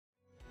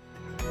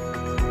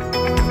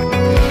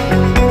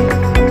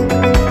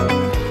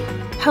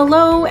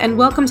Hello, and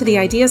welcome to the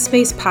Idea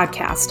Space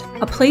podcast,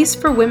 a place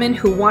for women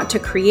who want to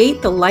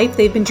create the life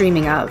they've been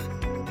dreaming of.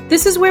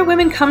 This is where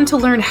women come to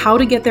learn how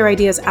to get their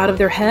ideas out of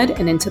their head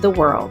and into the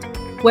world.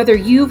 Whether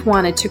you've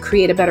wanted to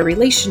create a better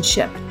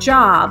relationship,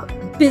 job,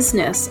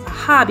 business, a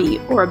hobby,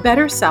 or a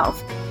better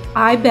self,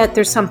 I bet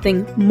there's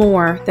something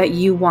more that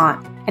you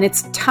want, and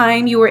it's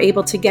time you were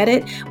able to get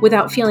it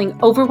without feeling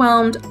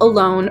overwhelmed,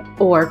 alone,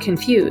 or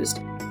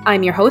confused.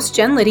 I'm your host,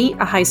 Jen Liddy,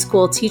 a high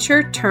school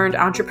teacher turned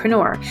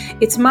entrepreneur.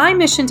 It's my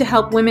mission to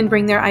help women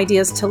bring their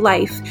ideas to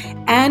life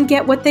and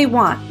get what they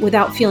want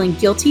without feeling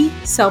guilty,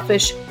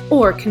 selfish,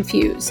 or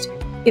confused.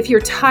 If you're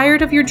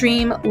tired of your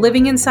dream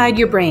living inside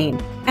your brain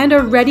and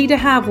are ready to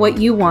have what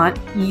you want,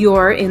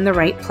 you're in the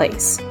right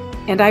place.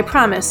 And I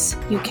promise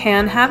you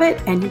can have it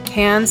and you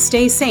can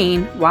stay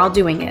sane while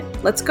doing it.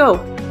 Let's go.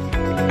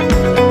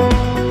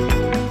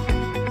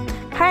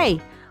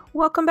 Hey.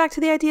 Welcome back to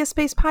the Idea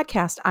Space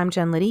podcast. I'm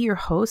Jen Liddy, your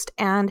host,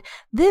 and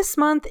this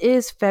month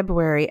is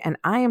February, and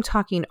I am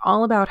talking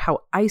all about how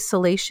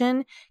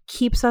isolation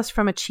keeps us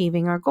from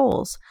achieving our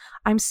goals.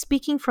 I'm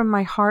speaking from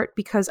my heart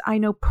because I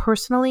know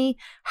personally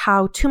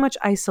how too much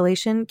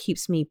isolation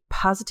keeps me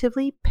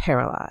positively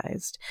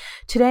paralyzed.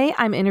 Today,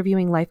 I'm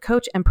interviewing life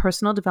coach and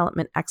personal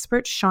development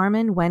expert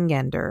Sharmin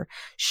Wengender.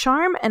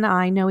 Sharm and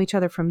I know each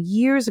other from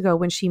years ago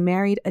when she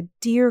married a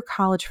dear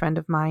college friend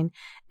of mine,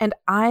 and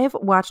I've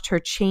watched her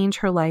change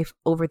her life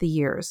over the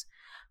years.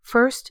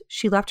 First,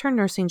 she left her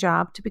nursing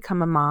job to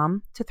become a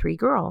mom to 3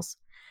 girls.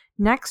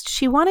 Next,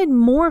 she wanted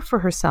more for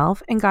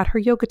herself and got her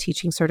yoga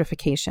teaching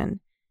certification.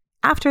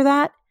 After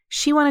that,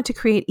 she wanted to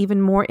create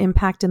even more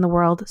impact in the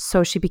world,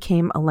 so she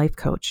became a life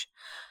coach.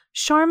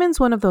 Sharmin's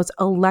one of those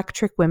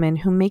electric women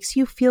who makes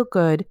you feel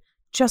good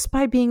just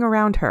by being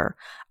around her.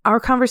 Our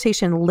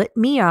conversation lit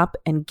me up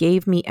and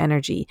gave me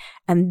energy,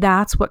 and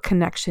that's what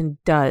connection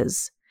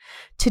does.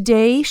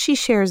 Today, she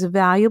shares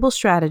valuable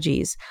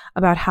strategies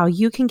about how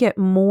you can get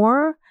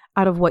more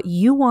out of what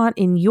you want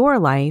in your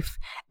life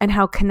and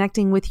how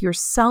connecting with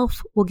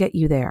yourself will get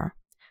you there.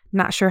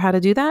 Not sure how to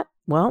do that?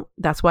 Well,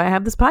 that's why I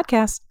have this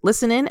podcast.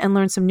 Listen in and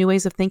learn some new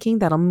ways of thinking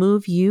that'll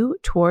move you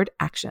toward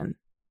action.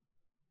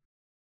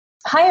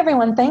 Hi,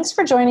 everyone. Thanks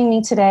for joining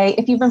me today.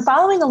 If you've been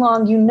following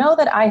along, you know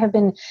that I have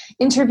been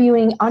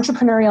interviewing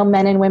entrepreneurial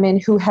men and women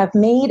who have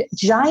made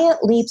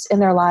giant leaps in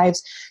their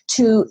lives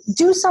to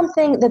do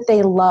something that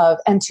they love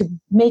and to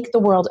make the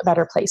world a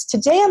better place.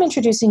 Today, I'm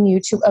introducing you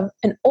to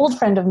an old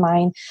friend of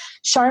mine,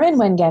 Sharmin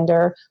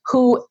Wengender,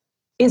 who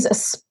is a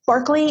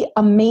sparkly,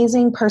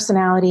 amazing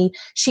personality.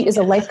 She is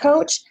a life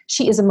coach.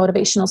 She is a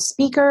motivational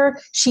speaker.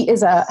 She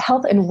is a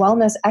health and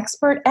wellness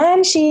expert,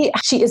 and she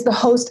is the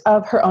host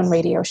of her own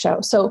radio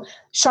show. So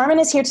Sharmin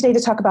is here today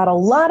to talk about a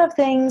lot of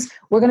things.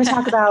 We're going to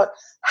talk about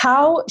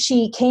how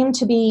she came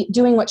to be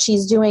doing what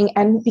she's doing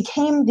and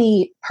became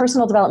the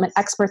personal development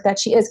expert that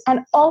she is. And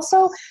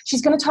also,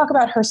 she's going to talk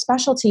about her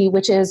specialty,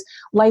 which is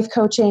life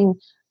coaching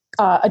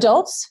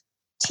adults,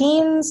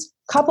 teens,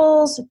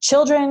 couples,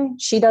 children.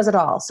 She does it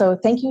all. So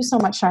thank you so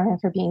much, Sharmin,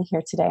 for being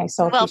here today.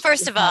 Well,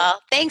 first of all,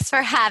 thanks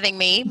for having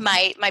me,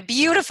 my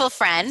beautiful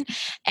friend.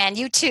 And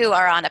you two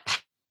are on a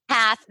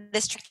path.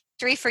 This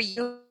trajectory for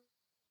you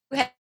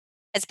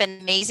has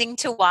been amazing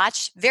to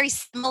watch. Very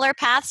similar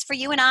paths for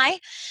you and I.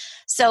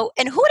 So,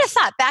 and who would have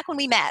thought back when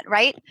we met,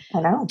 right?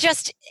 I know.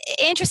 Just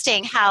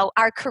interesting how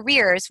our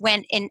careers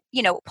went in,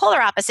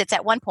 polar opposites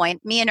at one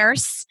point, me a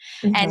nurse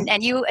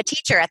and you a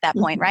teacher at that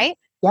point, right?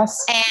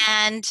 Yes.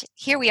 And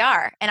here we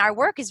are. And our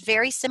work is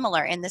very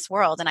similar in this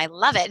world. And I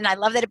love it. And I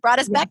love that it brought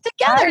us back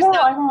together. I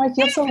know. I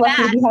feel so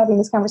lucky to be having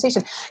this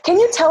conversation. Can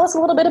you tell us a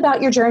little bit about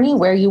your journey,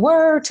 where you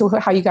were to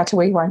how you got to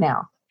where you are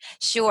now?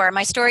 Sure.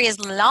 My story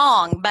is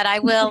long, but I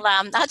will,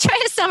 I'll try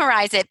to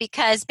summarize it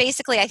because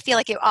basically I feel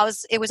like it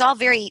was all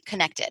very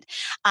connected.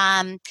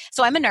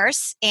 So I'm a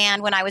nurse,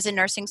 and when I was in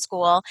nursing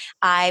school,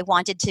 I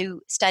wanted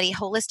to study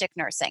holistic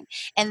nursing.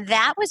 And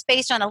that was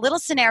based on a little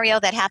scenario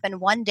that happened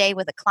one day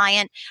with a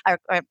client, or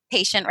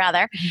patient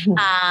rather.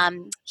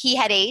 He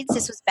had AIDS.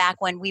 This was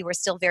back when we were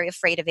still very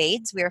afraid of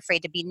AIDS. We were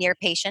afraid to be near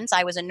patients.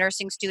 I was a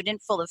nursing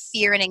student full of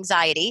fear and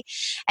anxiety.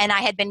 And I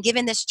had been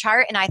given this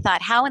chart, and I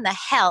thought, how in the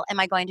hell am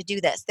I going to do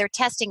this? They're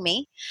testing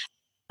me,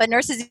 but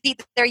nurses,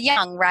 they're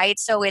young, right?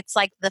 So it's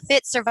like the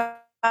fit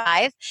survive.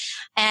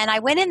 And I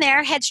went in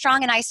there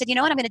headstrong and I said, you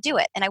know what, I'm going to do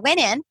it. And I went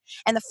in,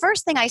 and the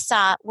first thing I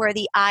saw were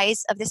the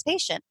eyes of this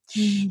patient.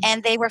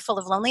 And they were full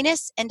of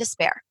loneliness and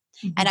despair.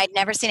 And I'd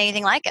never seen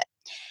anything like it.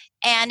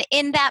 And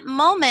in that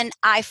moment,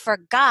 I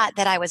forgot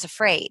that I was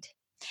afraid.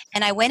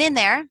 And I went in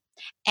there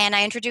and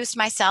I introduced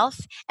myself,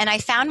 and I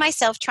found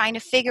myself trying to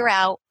figure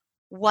out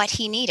what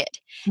he needed.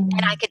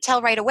 And I could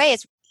tell right away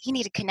he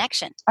needed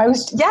connection. I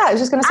was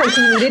just going to say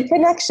he needed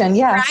connection.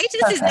 Yeah. Right?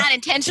 This is not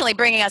intentionally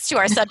bringing us to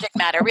our subject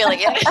matter, really.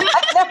 No,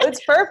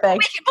 it's perfect.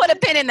 We can put a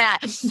pin in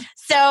that.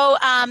 So,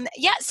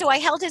 so I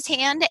held his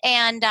hand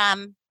and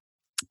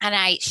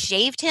I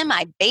shaved him.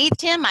 I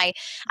bathed him. I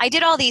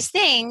did all these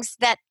things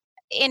that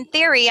in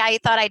theory, I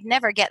thought I'd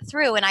never get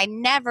through. And I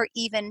never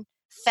even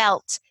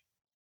felt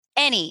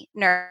any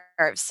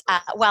nerves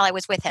while I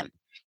was with him.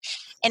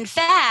 In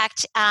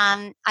fact,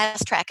 I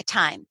lost track of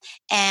time.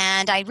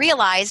 And I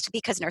realized,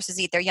 because nurses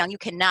eat their young, you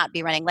cannot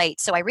be running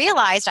late. So I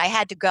realized I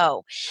had to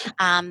go.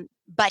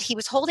 But he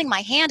was holding my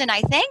hand, and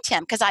I thanked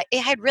him because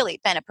it had really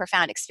been a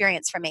profound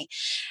experience for me.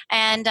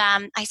 And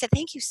I said,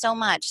 thank you so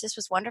much. This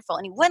was wonderful.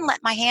 And he wouldn't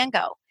let my hand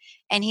go.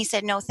 And he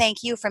said, no,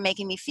 thank you for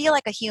making me feel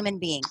like a human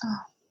being.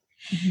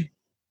 Mm-hmm.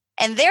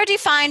 And there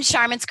defined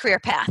Charmin's career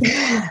path,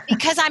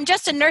 because I'm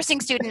just a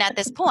nursing student at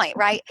this point,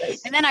 right?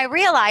 And then I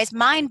realized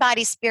mind,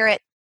 body,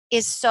 spirit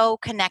is so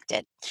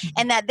connected,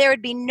 and that there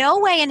would be no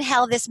way in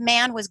hell this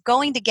man was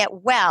going to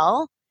get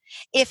well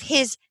if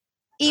his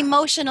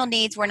emotional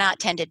needs were not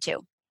tended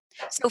to.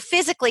 So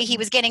physically, he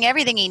was getting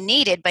everything he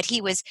needed, but he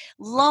was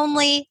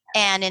lonely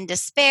and in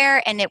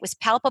despair, and it was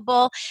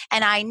palpable.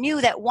 And I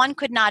knew that one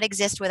could not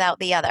exist without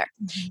the other.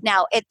 Mm-hmm.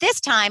 Now, at this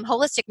time,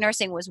 holistic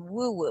nursing was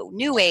woo-woo,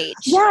 new age.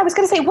 Yeah, I was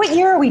going to say, what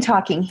year are we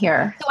talking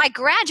here? So I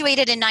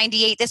graduated in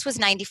 98. This was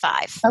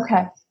 95.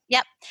 Okay.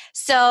 Yep.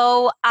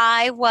 So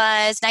I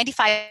was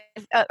 95,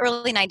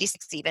 early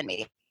 96 even,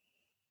 maybe.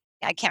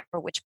 I can't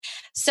remember which.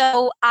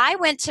 So I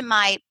went to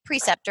my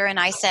preceptor and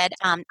I said,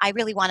 I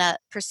really want to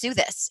pursue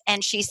this.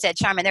 And she said,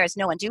 Charmin, there is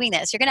no one doing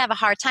this. You're going to have a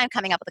hard time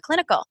coming up with a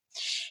clinical.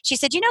 She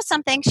said, you know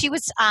something? She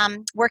was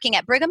working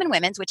at Brigham and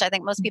Women's, which I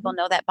think most people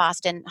know, that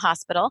Boston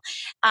hospital.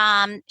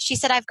 She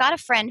said, I've got a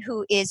friend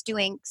who is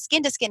doing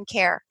skin-to-skin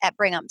care at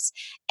Brigham's,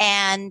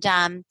 and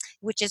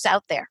which is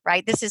out there,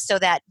 right? This is so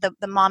that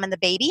the mom and the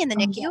baby in the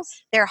NICU,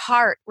 yes. their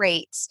heart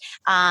rates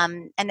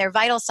and their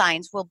vital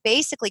signs will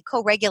basically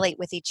co-regulate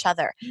with each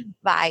other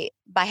by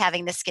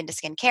having this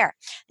skin-to-skin care.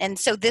 And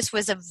so this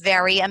was a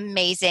very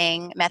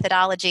amazing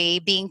methodology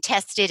being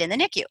tested in the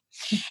NICU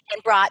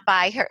and brought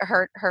by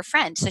her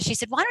friend. So she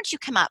said, why don't you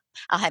come up?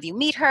 I'll have you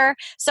meet her,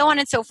 so on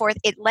and so forth.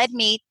 It led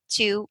me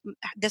to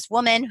this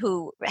woman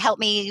who helped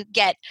me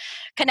get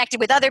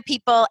connected with other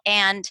people,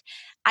 and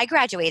I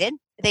graduated.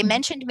 They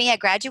mentioned me at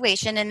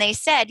graduation, and they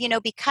said, you know,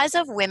 because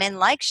of women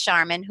like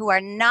Charmin who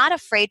are not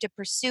afraid to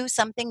pursue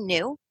something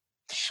new,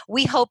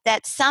 we hope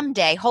that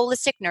someday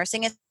holistic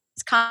nursing is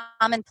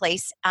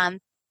commonplace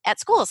at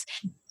schools.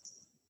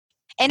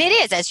 And it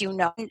is, as you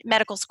know, in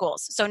medical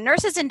schools. So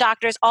nurses and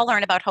doctors all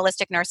learn about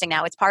holistic nursing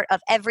now. It's part of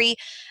every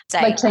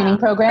training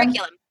program.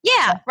 Curriculum.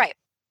 Yeah, right.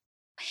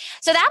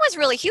 So that was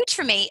really huge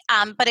for me.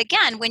 But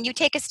again, when you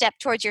take a step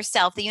towards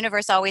yourself, the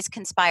universe always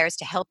conspires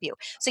to help you.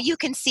 So you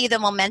can see the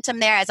momentum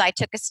there as I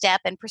took a step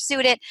and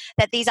pursued it,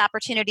 that these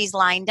opportunities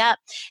lined up.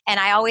 And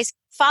I always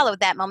followed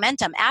that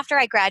momentum. After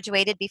I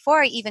graduated,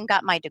 before I even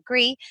got my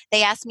degree,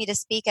 they asked me to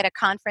speak at a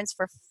conference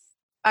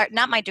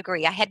not my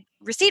degree. I had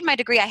received my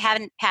degree. I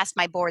haven't passed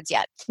my boards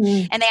yet.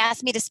 And they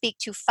asked me to speak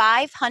to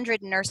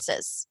 500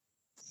 nurses.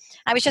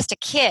 I was just a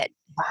kid.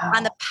 Wow.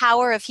 On the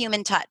power of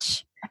human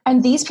touch.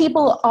 And these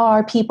people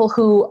are people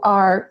who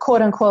are,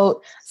 quote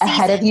unquote,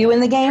 ahead of you in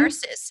the game?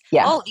 Nurses.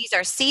 Yeah. Oh, these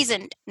are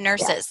seasoned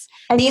nurses.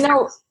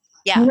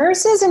 Yeah. And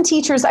nurses and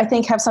teachers, I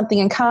think, have something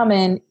in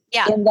common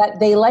in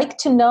that they like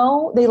to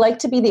know, they like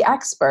to be the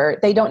expert.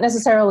 They don't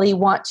necessarily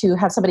want to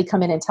have somebody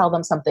come in and tell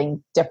them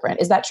something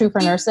different. Is that true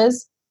for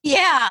nurses?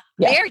 Yeah,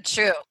 very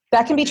true.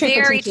 That can be true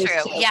for very teachers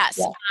true. too. Yes.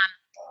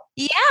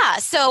 Yeah.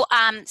 So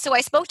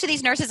I spoke to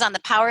these nurses on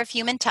the power of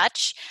human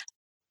touch,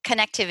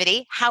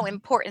 connectivity, how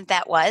important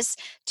that was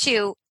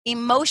to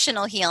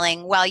emotional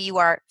healing while you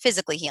are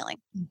physically healing.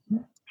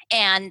 Mm-hmm.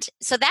 And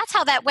so that's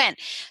how that went.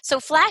 So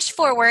flash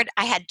forward,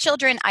 I had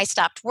children, I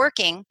stopped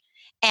working,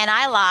 and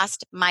I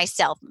lost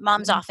myself.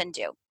 Moms often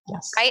do.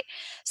 Yes. Right?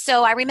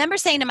 So I remember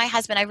saying to my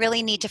husband, I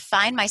really need to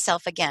find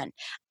myself again,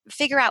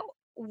 figure out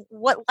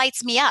what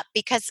lights me up,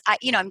 because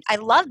I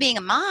love being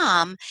a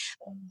mom,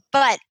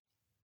 but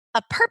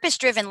a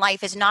purpose-driven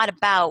life is not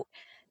about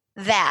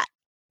that.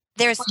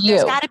 There's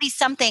got to be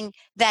something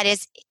that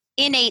is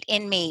innate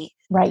in me,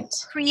 right,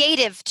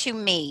 creative to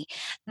me,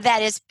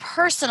 that is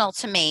personal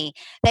to me,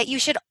 that you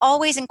should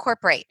always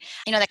incorporate,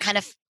 that kind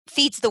of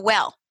feeds the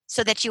well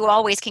so that you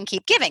always can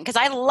keep giving. Because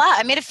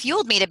it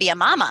fueled me to be a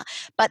mama,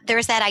 but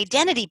there's that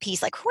identity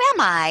piece, like, who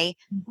am I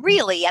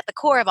really at the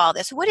core of all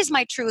this? What is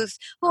my truth?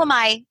 Who am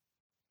I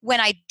when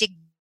I dig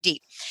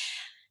deep?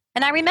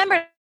 And I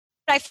remember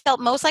I felt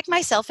most like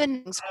myself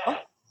in school,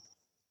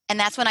 and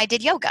that's when I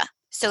did yoga.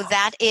 So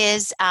that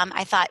is,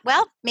 I thought,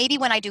 well, maybe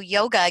when I do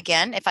yoga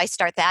again, if I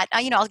start that,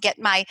 I'll get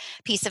my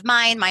peace of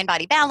mind,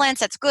 mind-body balance.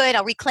 That's good.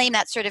 I'll reclaim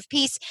that sort of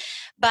peace.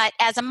 But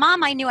as a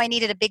mom, I knew I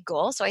needed a big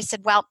goal. So I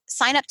said, well,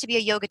 sign up to be a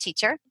yoga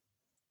teacher,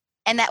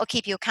 and that will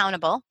keep you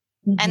accountable,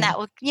 and that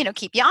will,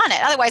 keep you on it.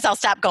 Otherwise, I'll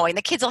stop going.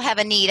 The kids will have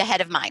a need ahead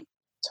of mine.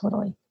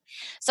 Totally.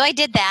 So I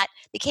did that,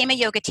 became a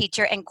yoga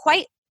teacher, and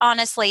quite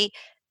honestly,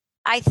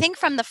 I think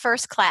from the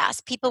first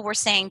class, people were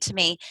saying to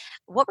me,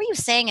 what were you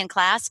saying in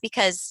class?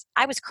 Because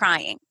I was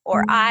crying.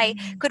 Or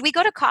could we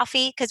go to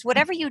coffee? Because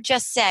whatever you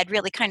just said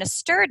really kind of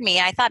stirred me.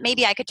 I thought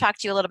maybe I could talk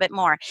to you a little bit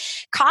more.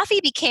 Coffee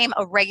became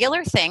a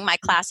regular thing. My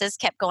classes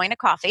kept going to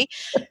coffee.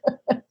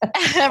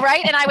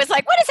 Right? And I was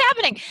like, what is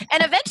happening?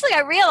 And eventually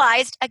I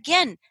realized,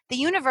 again, the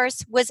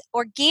universe was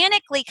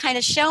organically kind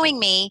of showing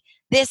me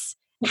this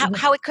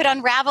how it could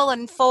unravel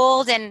and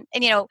fold. And,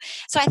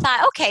 so I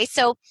thought, okay,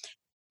 so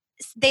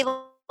they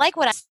like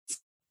what I'm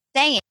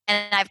saying.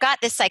 And I've got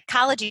this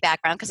psychology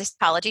background because it's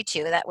psychology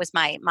too. That was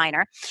my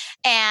minor.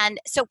 And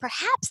so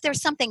perhaps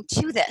there's something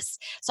to this.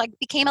 So I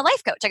became a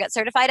life coach. I got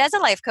certified as a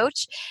life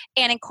coach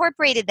and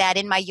incorporated that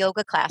in my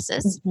yoga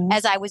classes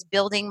as I was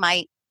building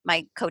my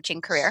coaching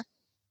career.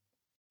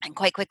 And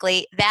quite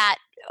quickly that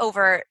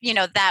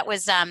that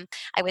was,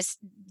 I was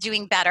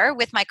doing better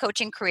with my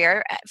coaching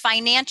career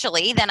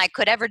financially than I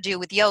could ever do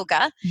with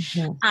yoga.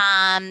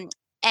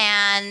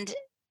 And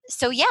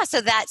so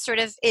that sort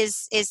of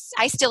is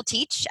I still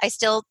teach. I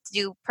still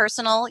do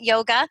personal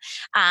yoga.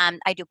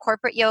 I do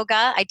corporate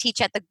yoga. I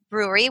teach at the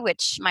brewery,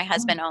 which my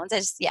husband owns.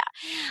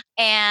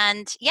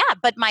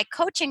 But my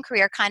coaching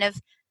career kind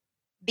of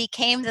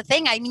became the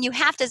thing. I mean, you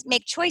have to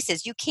make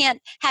choices. You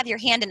can't have your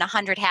hand in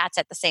 100 hats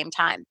at the same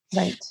time.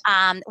 Right.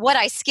 What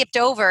I skipped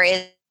over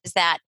is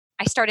that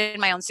I started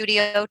my own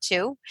studio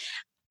too.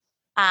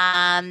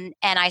 And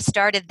I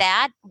started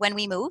that when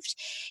we moved,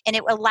 and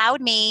it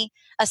allowed me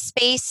a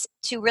space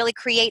to really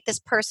create this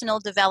personal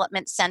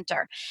development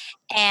center.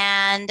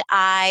 And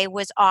I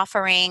was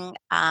offering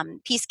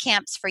peace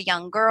camps for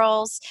young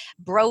girls,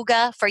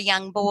 Broga for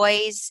young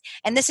boys.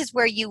 And this is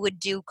where you would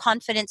do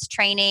confidence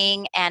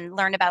training and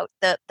learn about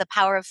the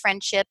power of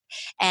friendship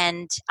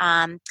and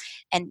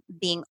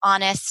being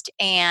honest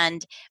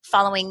and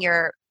following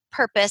your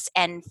purpose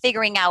and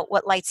figuring out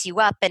what lights you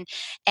up.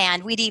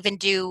 And we'd even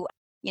do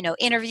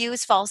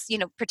interviews, false,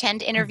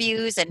 pretend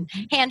interviews and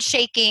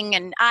handshaking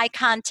and eye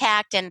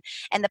contact and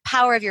the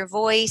power of your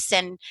voice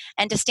and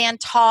to stand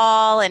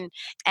tall and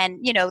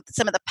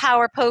some of the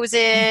power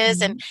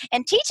poses and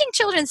teaching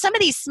children some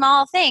of these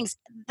small things,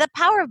 the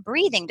power of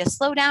breathing to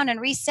slow down and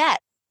reset.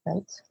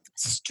 Right.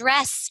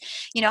 Stress,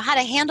 how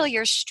to handle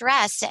your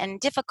stress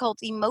and difficult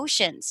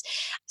emotions.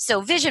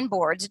 So vision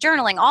boards,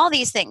 journaling, all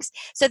these things.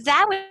 So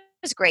that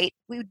was great.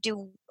 We would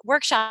do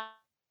workshops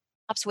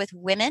with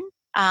women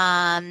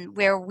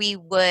where we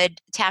would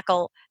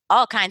tackle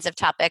all kinds of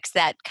topics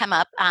that come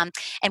up. And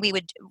we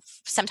would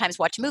sometimes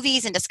watch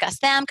movies and discuss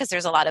them because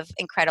there's a lot of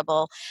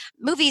incredible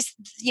movies,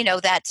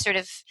 that sort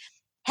of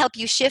help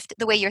you shift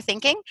the way you're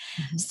thinking.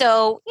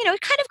 So,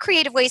 kind of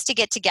creative ways to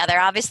get together,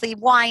 obviously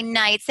wine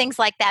nights, things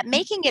like that,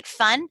 making it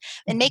fun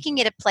and making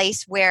it a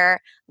place where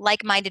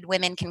like-minded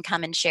women can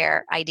come and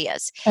share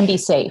ideas. And be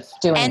safe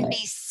doing it. And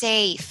be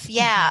safe.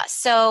 Yeah.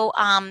 So,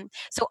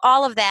 so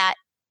all of that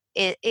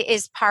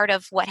is part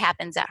of what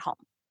happens at home.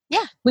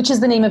 Yeah. Which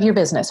is the name of your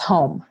business,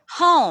 Home.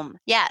 Home,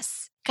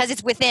 yes. Because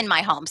it's within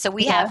my home. So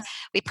we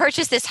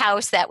purchased this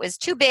house that was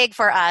too big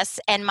for us.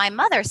 And my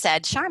mother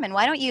said, Charmin,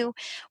 why don't you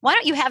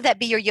have that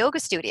be your yoga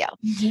studio?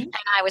 And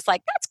I was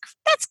like,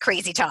 that's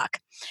crazy talk.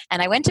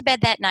 And I went to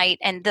bed that night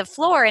and the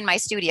floor in my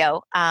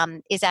studio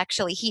is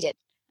actually heated.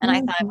 And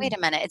I thought, wait a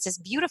minute, it's this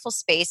beautiful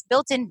space,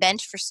 built-in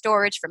bench for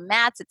storage, for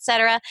mats,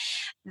 etc.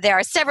 There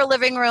are several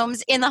living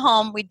rooms in the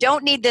home. We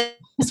don't need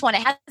this one.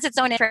 It has its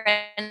own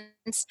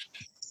entrance.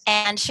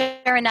 And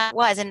sure enough, it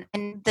was. And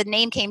the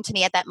name came to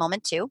me at that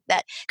moment too,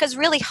 that because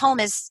really home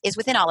is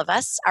within all of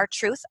us. Our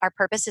truth, our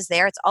purpose is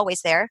there. It's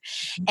always there.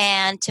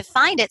 And to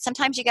find it,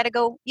 sometimes you got to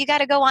go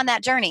on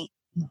that journey.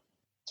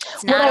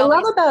 What I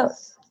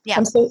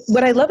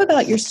love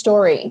about your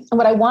story and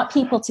what I want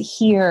people to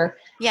hear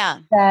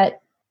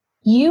that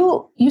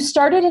you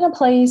started in a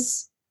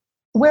place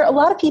where a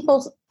lot of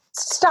people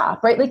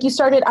stop, right? Like you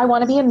started, I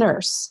want to be a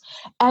nurse.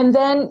 And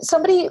then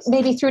somebody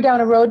maybe threw down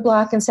a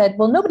roadblock and said,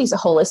 well, nobody's a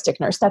holistic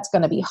nurse. That's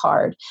going to be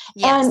hard.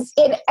 Yes.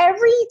 And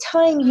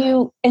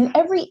in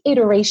every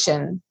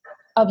iteration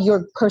of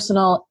your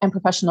personal and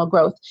professional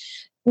growth,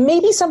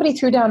 maybe somebody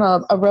threw down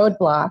a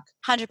roadblock.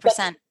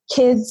 100%.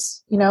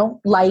 Kids,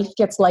 life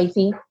gets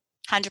lifey.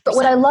 100%. But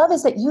what I love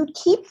is that you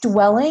keep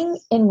dwelling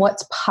in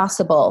what's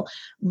possible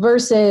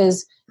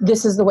versus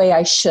this is the way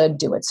I should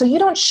do it. So you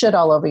don't should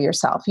all over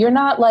yourself. You're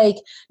not like,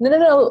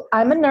 no,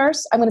 I'm a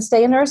nurse. I'm going to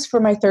stay a nurse for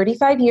my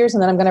 35 years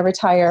and then I'm going to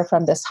retire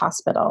from this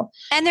hospital.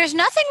 And there's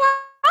nothing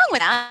wrong with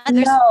that.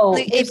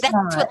 If that's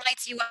not what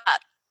lights you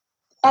up.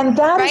 And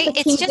that is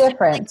the key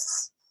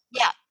difference.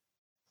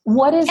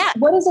 What is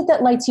it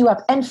that lights you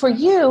up? And for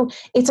you,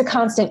 it's a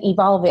constant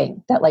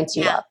evolving that lights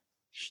you up.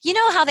 You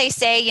know how they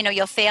say,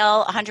 you'll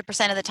fail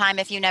 100% of the time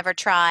if you never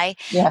try.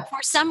 Yeah. For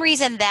some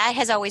reason, that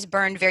has always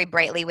burned very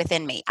brightly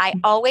within me. I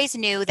always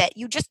knew that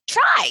you just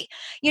try,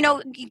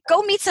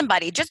 go meet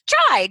somebody, just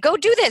try, go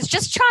do this,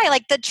 just try.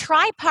 Like the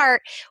try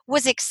part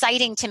was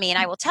exciting to me. And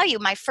I will tell you,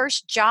 my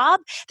first job,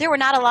 there were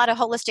not a lot of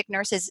holistic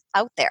nurses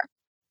out there.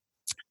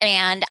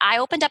 And I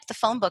opened up the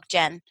phone book,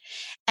 Jen,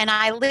 and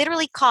I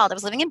literally called. I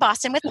was living in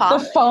Boston with Paul.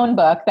 The phone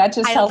book. That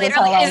just tells us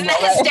how long. Isn't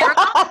that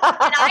hysterical?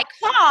 And I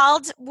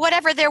called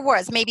whatever there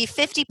was, maybe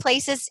 50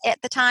 places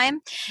at the time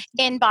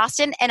in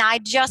Boston, and I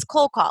just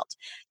cold called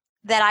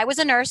that I was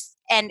a nurse.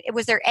 And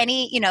was there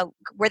any,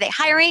 were they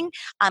hiring?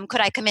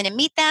 Could I come in and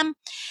meet them?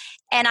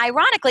 And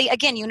ironically,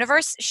 again,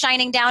 universe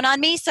shining down on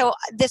me. So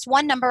this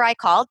one number I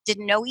called,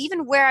 didn't know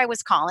even where I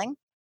was calling.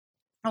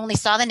 I only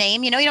saw the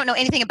name. You don't know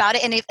anything about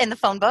it in the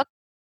phone book.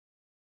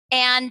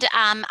 And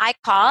I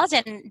called,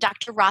 and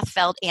Dr.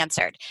 Rothfeld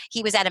answered.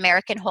 He was at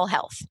American Whole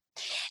Health.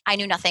 I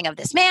knew nothing of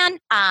this man.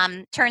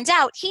 Turns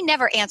out he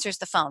never answers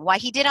the phone. Why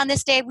he did on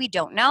this day, we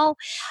don't know.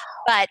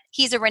 But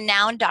he's a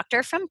renowned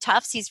doctor from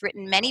Tufts. He's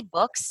written many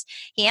books.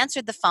 He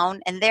answered the phone,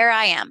 and there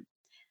I am.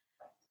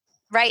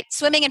 Right,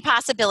 swimming in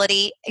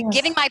possibility,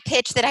 giving my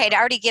pitch that I had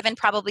already given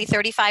probably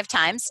 35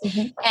 times,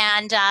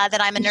 and that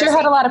I'm a nurse. You sure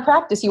had a lot of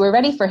practice. You were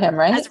ready for him,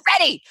 right? I was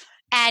ready.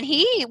 And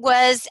he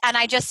was, and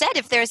I just said,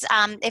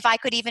 if I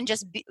could even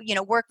just,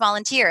 work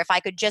volunteer, if I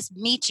could just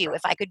meet you,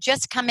 if I could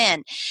just come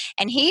in.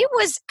 And he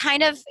was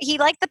he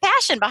liked the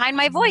passion behind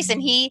my voice,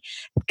 and he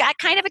got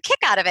kind of a kick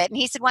out of it. And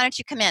he said, why don't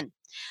you come in?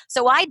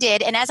 So I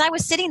did. And as I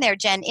was sitting there,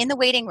 Jen, in the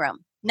waiting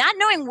room, not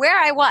knowing where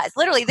I was,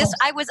 literally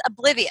I was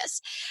oblivious.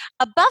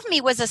 Above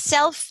me was a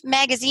Self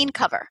magazine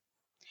cover.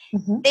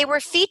 They were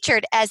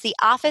featured as the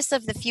Office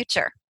of the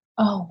Future.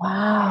 Oh,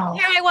 wow.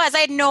 Here I was. I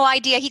had no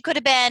idea. He could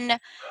have been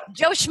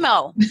Joe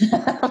Schmo.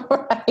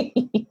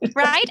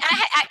 Right?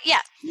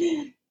 Yeah.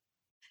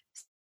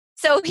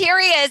 So here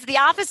he is, the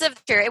Office of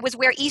the Future. It was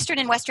where Eastern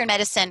and Western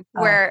medicine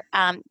were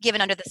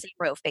given under the same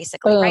roof,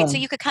 basically, right? So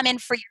you could come in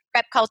for your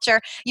prep culture.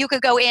 You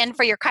could go in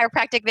for your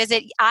chiropractic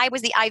visit. I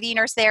was the IV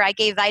nurse there. I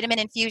gave vitamin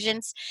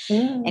infusions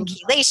and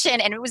chelation,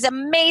 and it was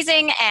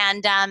amazing.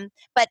 And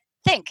but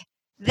think,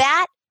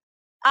 that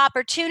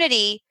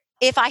opportunity,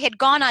 if I had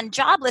gone on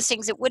job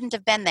listings, it wouldn't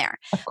have been there.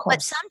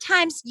 But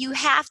sometimes you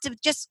have to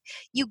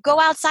you go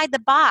outside the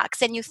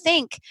box and you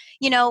think,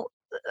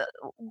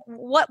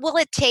 what will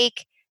it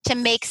take to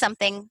make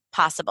something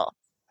possible?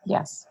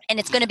 Yes. And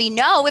it's going to be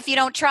no if you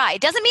don't try.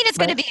 It doesn't mean it's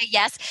going to be a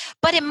yes,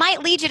 but it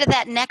might lead you to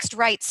that next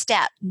right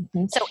step.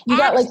 So you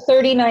got like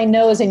 39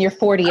 no's in your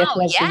 40th.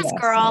 Oh, yes,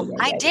 girl.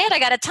 I did. I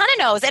got a ton of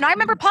no's. And I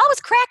remember Paul was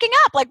cracking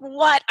up like,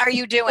 what are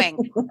you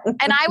doing?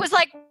 And I was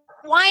like,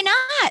 why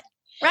not?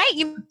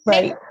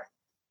 Right?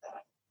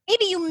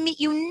 Maybe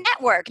you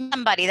network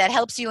somebody that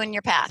helps you in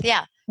your path.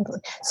 Yeah.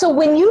 So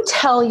when you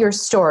tell your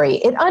story,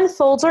 it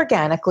unfolds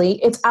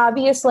organically. It's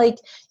obvious, like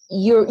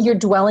you're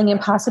dwelling in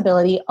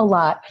possibility a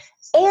lot.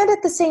 And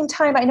at the same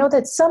time, I know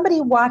that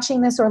somebody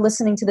watching this or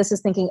listening to this is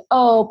thinking,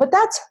 oh, but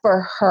that's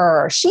for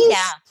her. She's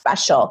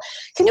special.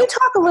 Can you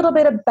talk a little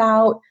bit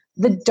about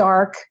the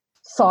dark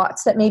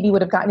thoughts that maybe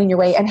would have gotten in your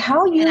way and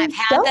how you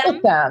dealt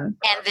with them?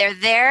 And they're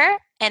there,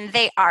 and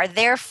they are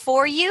there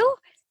for you.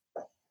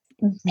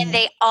 And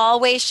they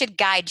always should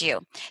guide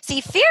you. See,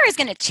 fear is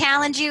going to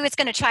challenge you. It's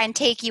going to try and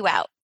take you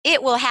out.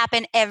 It will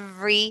happen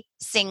every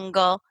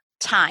single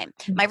time.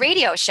 My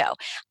radio show,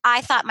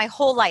 I thought my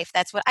whole life,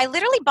 I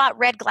literally bought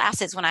red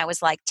glasses when I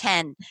was like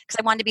 10 because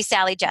I wanted to be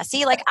Sally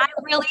Jesse. Like I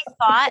really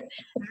thought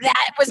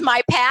that was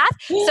my path.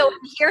 So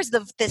here's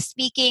the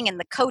speaking and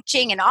the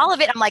coaching and all of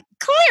it. I'm like,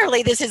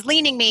 clearly this is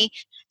leaning me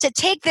to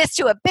take this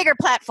to a bigger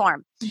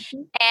platform.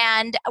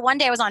 And one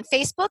day I was on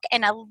Facebook,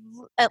 and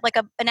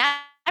an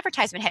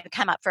advertisement had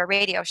come up for a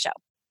radio show.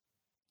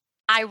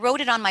 I wrote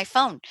it on my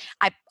phone.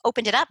 I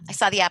opened it up. I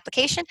saw the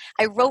application.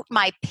 I wrote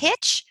my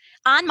pitch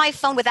on my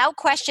phone without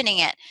questioning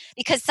it,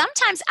 because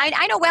sometimes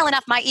I know well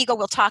enough my ego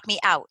will talk me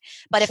out.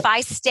 But if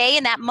I stay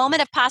in that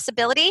moment of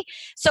possibility,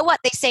 so what?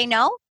 They say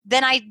no,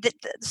 then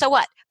so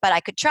what? But I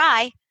could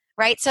try,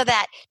 right? So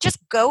that just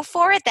go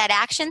for it. That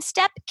action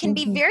step can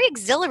be very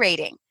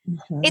exhilarating.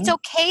 It's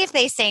okay if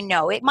they say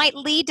no. It might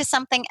lead to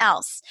something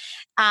else.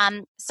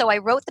 So I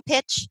wrote the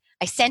pitch.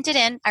 I sent it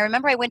in. I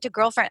remember I went to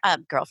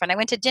I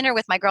went to dinner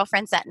with my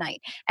girlfriends that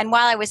night. And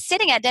while I was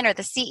sitting at dinner,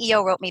 the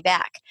CEO wrote me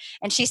back.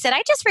 And she said,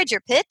 I just read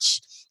your pitch,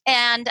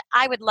 and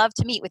I would love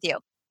to meet with you.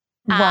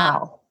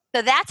 Wow.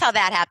 So that's how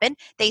that happened.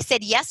 They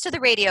said yes to the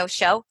radio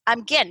show.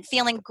 I'm again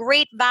feeling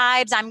great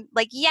vibes. I'm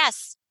like,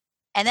 yes.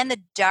 And then the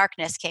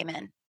darkness came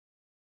in.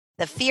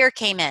 The fear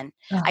came in.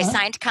 I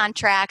signed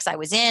contracts. I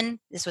was in.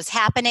 This was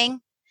happening.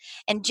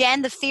 And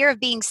Jen, the fear of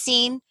being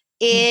seen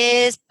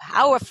is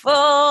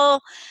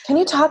powerful. Can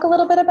you talk a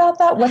little bit about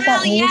that? What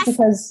that means? Yes,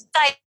 because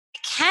I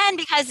can,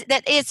 because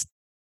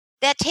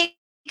that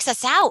takes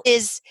us out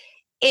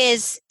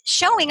is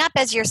showing up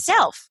as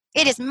yourself.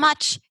 It is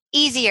much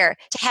easier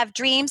to have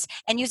dreams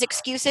and use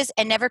excuses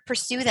and never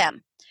pursue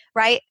them,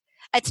 right?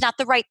 It's not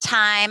the right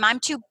time. I'm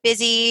too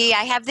busy.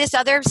 I have this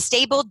other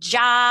stable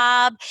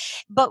job.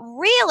 But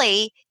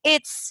really,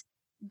 it's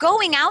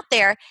going out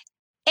there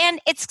and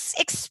it's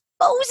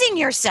exposing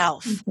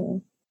yourself.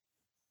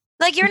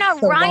 Like you're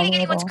not riding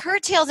anyone's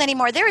curtails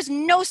anymore. There is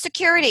no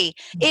security.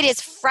 It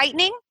is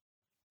frightening.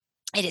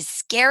 It is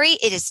scary.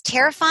 It is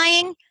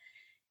terrifying.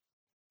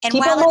 And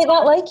people might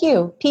not like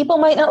you. People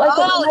might not like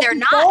what they're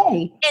not.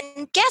 Say.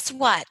 And guess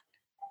what?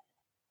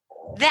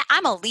 That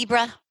I'm a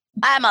Libra.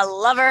 I'm a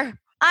lover.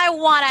 I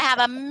want to have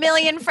a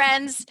million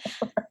friends.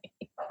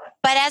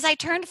 But as I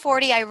turned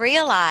 40, I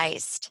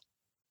realized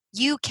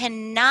you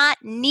cannot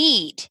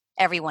need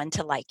everyone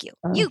to like you.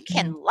 You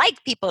can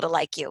like people to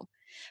like you,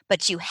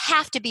 but you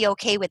have to be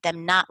okay with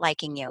them not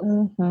liking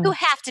you. You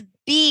have to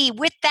be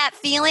with that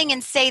feeling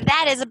and say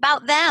that is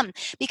about them,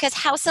 because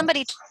how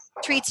somebody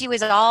treats you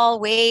is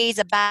always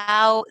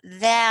about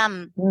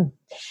them.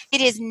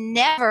 It is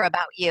never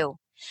about you.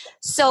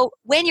 So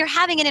when you're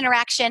having an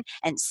interaction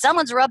and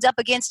someone's rubbed up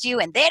against you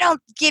and they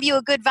don't give you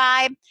a good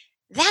vibe,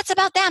 that's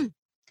about them.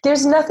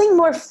 There's nothing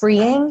more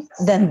freeing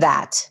than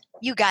that.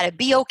 You got to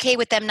be okay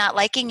with them not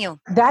liking you.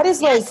 That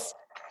is like,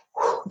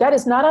 that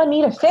is not on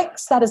me to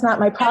fix. That is not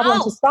my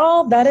problem to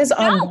solve. That is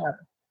on them.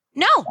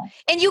 No.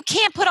 And you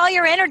can't put all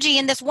your energy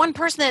in this one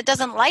person that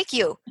doesn't like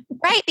you,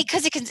 right?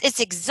 Because it's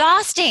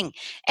exhausting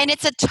and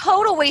it's a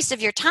total waste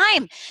of your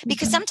time,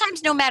 because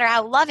sometimes no matter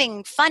how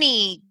loving,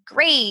 funny,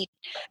 great,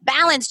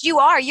 balanced you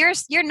are,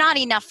 you're not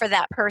enough for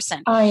that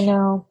person. I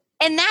know.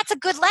 And that's a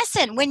good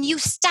lesson. When you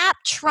stop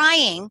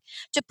trying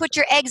to put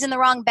your eggs in the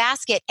wrong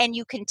basket and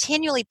you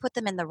continually put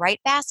them in the right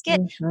basket,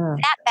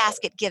 that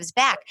basket gives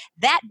back.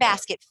 That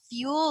basket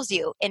fuels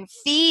you and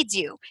feeds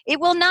you. It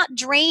will not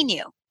drain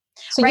you.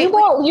 So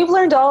you've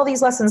learned all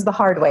these lessons the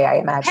hard way, I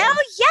imagine. Hell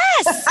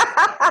yes.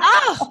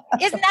 Oh,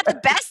 isn't that the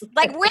best?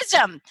 Like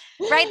wisdom,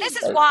 right? This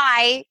is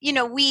why,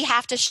 we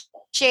have to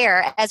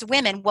share as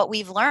women what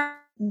we've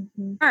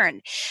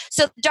learned.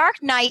 So dark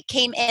night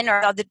came in,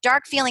 or the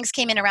dark feelings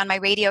came in around my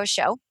radio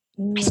show.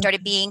 I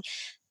started being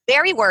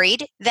very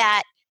worried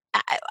that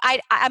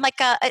I'm like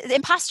an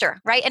imposter,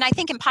 right? And I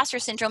think imposter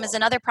syndrome is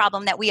another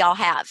problem that we all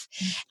have.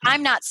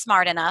 I'm not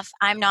smart enough.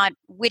 I'm not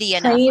witty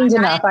enough. Trained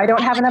enough. I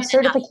don't have enough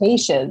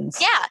certifications.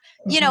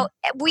 Yeah.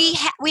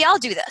 We all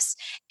do this.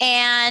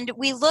 And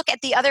we look at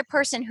the other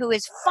person who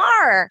is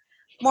far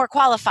more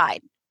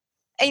qualified.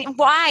 And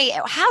why?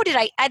 How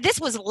did this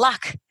was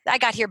luck. I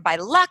got here by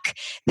luck.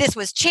 This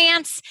was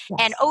chance. Yes.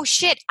 And oh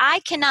shit, I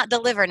cannot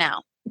deliver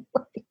now.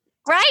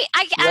 Right?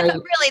 I'm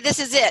really, this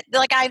is it.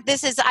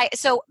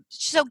 So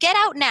Get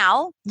Out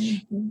Now.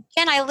 And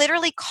I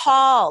literally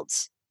called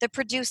the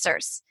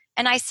producers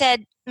and I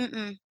said,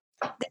 I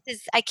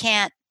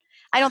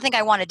don't think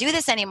I want to do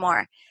this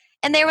anymore.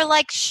 And they were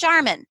like,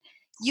 Charmin,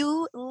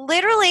 you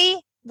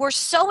literally were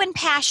so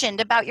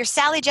impassioned about your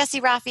Sally Jessy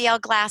Raphael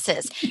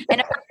glasses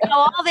and about how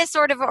all this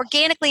sort of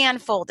organically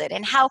unfolded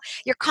and how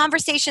your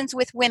conversations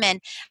with women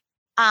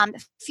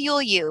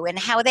fuel you and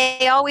how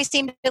they always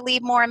seem to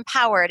leave more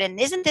empowered. And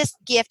isn't this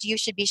gift you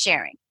should be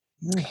sharing?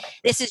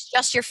 This is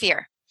just your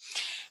fear.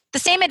 The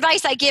same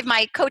advice I give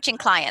my coaching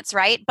clients,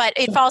 right? But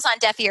it falls on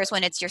deaf ears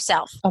when it's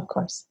yourself. Of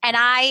course. And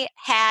I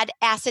had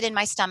acid in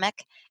my stomach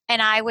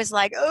and I was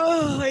like,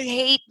 oh, I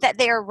hate that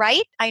they're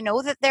right. I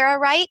know that they're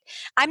right.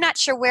 I'm not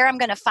sure where I'm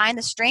going to find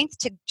the strength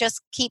to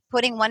just keep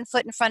putting one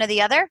foot in front of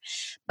the other,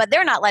 but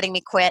they're not letting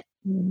me quit.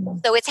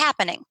 So it's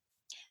happening.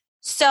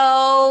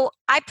 So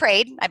I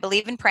prayed. I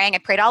believe in praying. I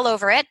prayed all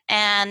over it.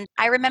 And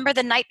I remember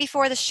the night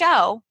before the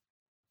show,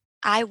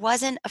 I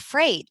wasn't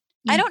afraid.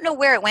 I don't know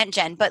where it went,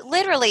 Jen, but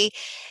literally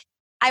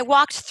I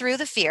walked through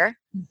the fear.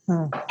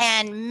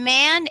 And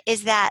man,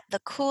 is that the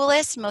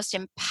coolest, most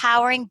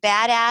empowering,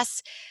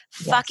 badass,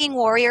 fucking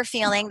warrior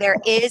feeling there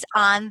is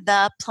on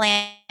the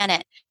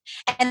planet.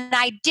 And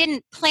I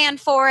didn't plan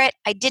for it.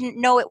 I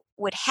didn't know it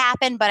would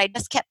happen, but I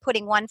just kept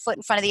putting one foot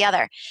in front of the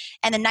other.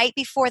 And the night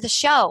before the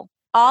show,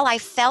 all I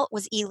felt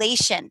was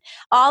elation.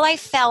 All I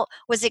felt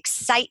was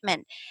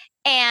excitement.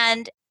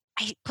 And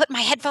I put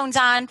my headphones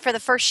on for the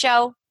first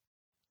show.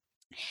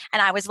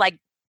 And I was like,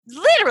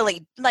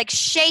 literally like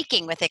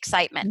shaking with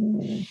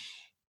excitement.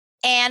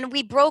 And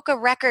we broke a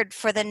record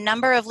for the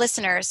number of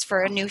listeners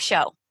for a new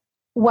show.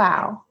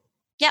 Wow.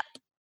 Yep.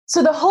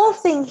 So the whole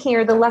thing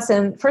here, the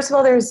lesson, first of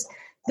all, there's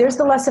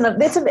the lesson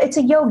of, it's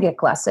a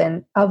yogic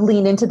lesson of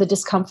lean into the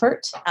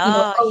discomfort,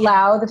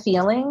 allow the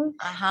feeling,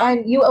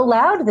 and you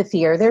allowed the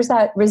fear. There's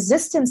that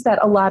resistance that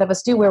a lot of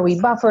us do where we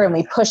buffer and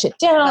we push it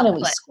down and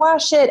we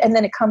squash it, and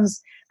then it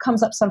comes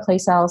up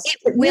someplace else.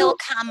 It will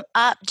come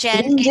up,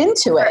 Jen. Leaned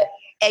into it.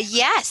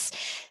 Yes.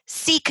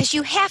 See, because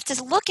you have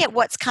to look at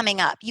what's coming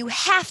up. You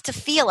have to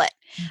feel it.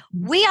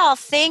 We all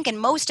think, and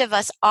most of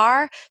us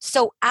are,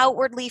 so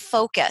outwardly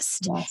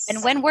focused. Yes.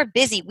 And when we're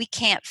busy, we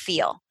can't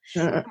feel.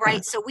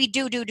 Right? So we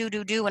do,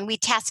 and we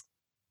task.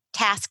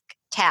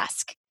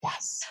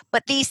 Yes.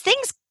 But these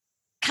things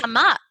come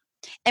up.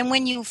 And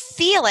when you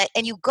feel it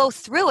and you go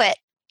through it,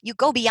 you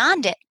go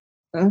beyond it.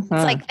 It's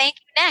like, thank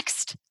you,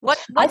 next.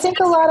 I think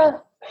a lot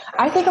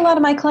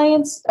of my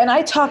clients, and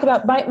I talk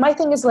about, my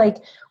thing is like,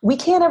 we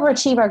can't ever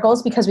achieve our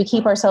goals because we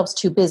keep ourselves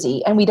too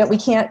busy, and we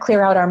can't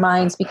clear out our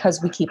minds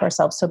because we keep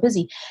ourselves so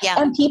busy. Yeah.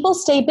 And people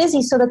stay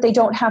busy so that they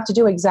don't have to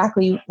do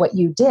exactly what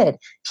you did.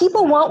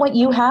 People want what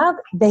you have.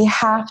 They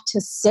have to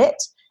sit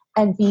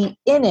and be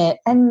in it.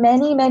 And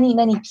many, many,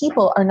 many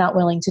people are not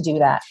willing to do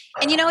that.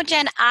 And you know,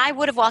 Jen, I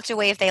would have walked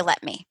away if they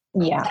let me.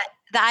 Yeah.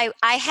 I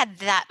had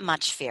that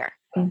much fear,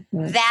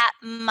 that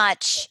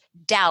much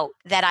doubt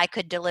that I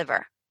could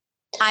deliver.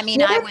 I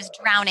mean, I was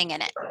drowning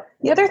in it.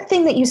 The other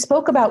thing that you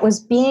spoke about was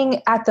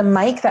being at the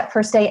mic that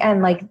first day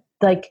and like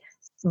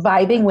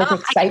vibing with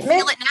excitement. I can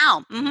feel it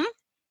now.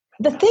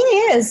 The thing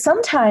is,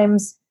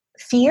 sometimes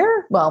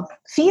fear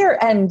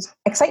and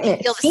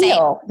excitement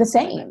feel the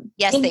same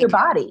in your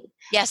body.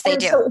 Yes, they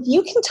do. So if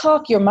you can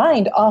talk your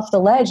mind off the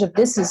ledge of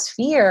this is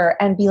fear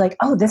and be like,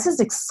 oh, this is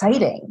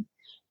exciting,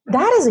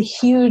 that is a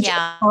huge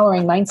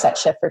empowering mindset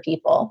shift for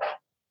people.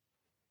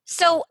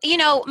 So,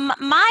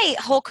 my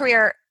whole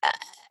career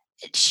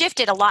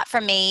shifted a lot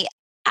for me.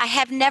 I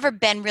have never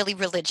been really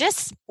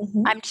religious.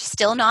 I'm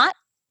still not,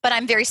 but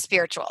I'm very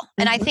spiritual.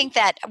 And I think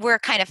that we're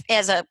kind of,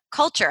 as a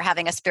culture,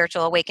 having a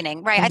spiritual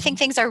awakening, right? I think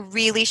things are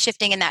really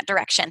shifting in that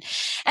direction.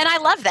 And I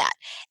love that.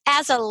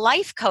 As a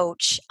life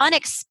coach,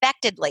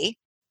 unexpectedly,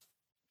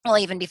 well,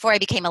 even before I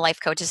became a life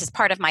coach, this is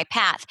part of my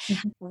path.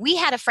 We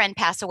had a friend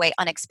pass away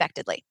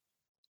unexpectedly.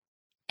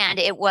 And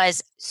he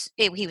was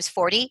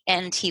 40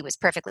 and he was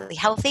perfectly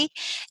healthy.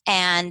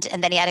 And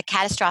then he had a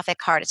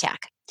catastrophic heart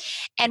attack.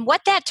 And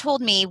what that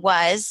told me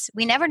was,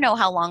 we never know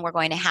how long we're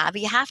going to have.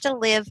 You have to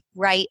live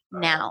right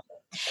now.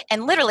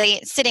 And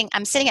literally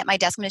I'm sitting at my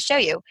desk. I'm going to show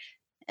you.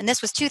 And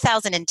this was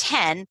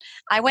 2010.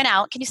 I went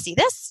out. Can you see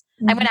this?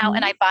 I went out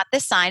and I bought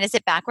this sign. Is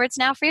it backwards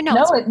now for you?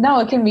 No,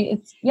 it can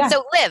be. Yeah.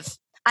 So live.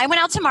 I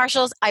went out to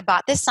Marshall's. I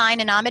bought this sign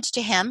in homage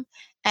to him.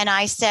 And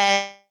I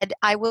said,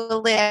 I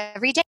will live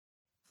every day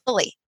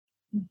fully.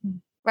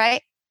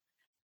 Right?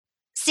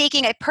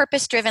 Seeking a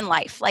purpose-driven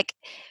life, like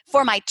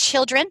for my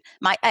children,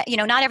 not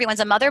everyone's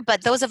a mother,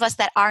 but those of us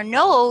that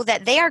know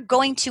that they are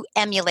going to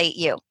emulate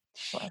you.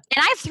 Sure. And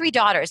I have 3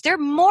 daughters. They're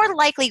more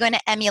likely going to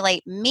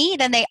emulate me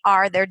than they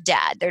are their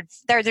dad.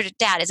 Their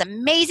dad is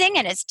amazing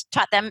and has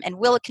taught them and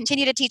will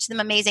continue to teach them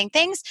amazing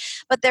things.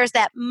 But there's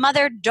that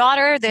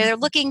mother-daughter. They're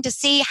looking to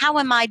see, how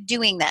am I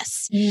doing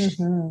this?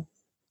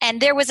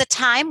 And there was a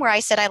time where I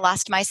said I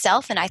lost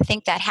myself, and I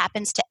think that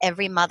happens to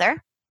every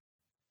mother.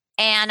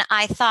 And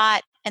I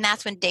thought, and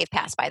that's when Dave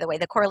passed, by the way.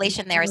 The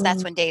correlation there is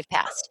that's when Dave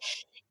passed.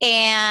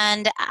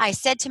 And I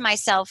said to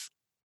myself,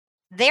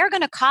 they're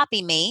going to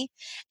copy me.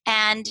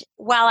 And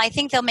while I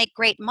think they'll make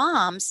great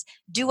moms,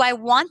 do I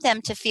want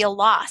them to feel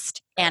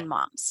lost and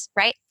moms,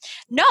 right?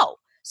 No.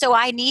 So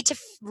I need to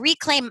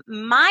reclaim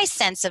my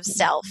sense of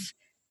self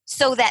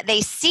so that they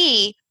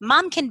see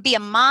mom can be a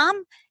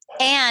mom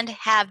and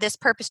have this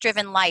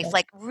purpose-driven life,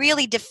 like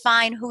really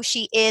define who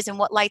she is and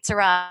what lights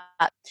her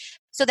up,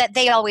 so that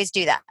they always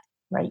do that.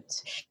 Right.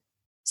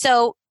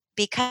 So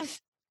because,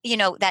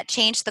 that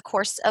changed the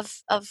course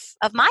of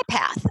my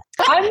path.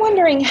 I'm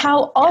wondering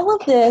how all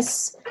of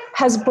this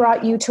has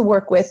brought you to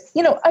work with,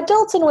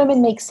 adults and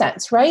women makes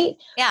sense, right?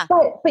 Yeah.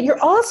 But you're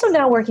also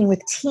now working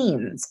with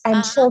teens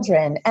and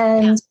children.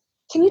 And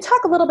can you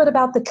talk a little bit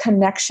about the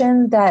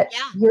connection that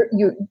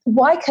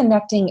why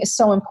connecting is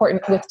so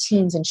important with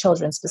teens and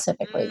children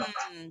specifically?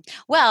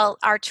 Well,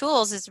 our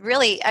tools is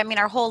really,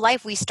 our whole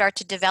life we start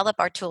to develop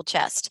our tool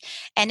chest.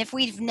 And if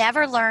we've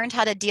never learned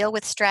how to deal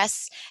with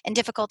stress and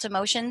difficult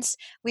emotions,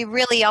 we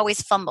really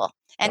always fumble.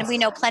 And we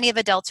know plenty of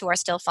adults who are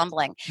still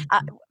fumbling.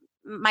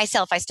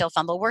 Myself, I still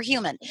fumble. We're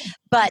human.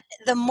 But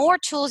the more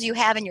tools you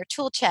have in your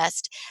tool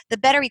chest, the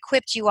better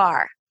equipped you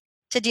are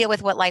to deal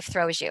with what life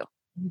throws you.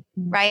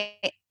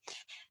 Right?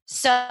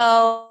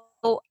 So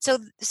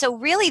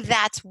really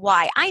that's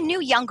why I knew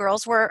young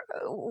girls were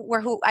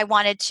who I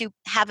wanted to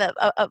have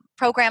a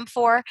program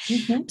for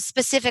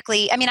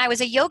specifically. I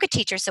was a yoga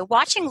teacher, so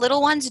watching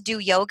little ones do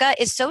yoga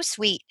is so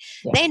sweet.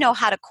 Yeah. They know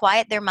how to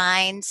quiet their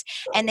minds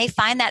and they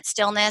find that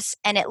stillness,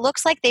 and it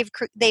looks like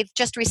they've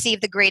just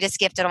received the greatest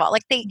gift of all.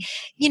 Like the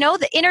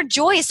inner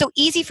joy is so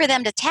easy for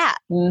them to tap.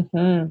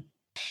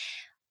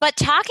 But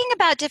talking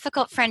about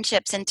difficult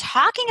friendships and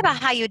talking about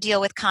how you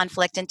deal with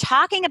conflict and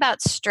talking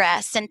about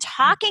stress and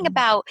talking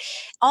about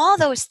all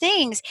those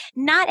things,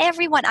 not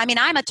everyone,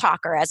 I'm a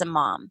talker as a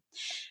mom.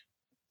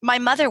 My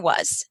mother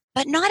was,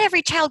 but not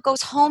every child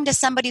goes home to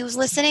somebody who's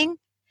listening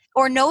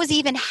or knows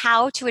even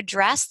how to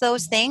address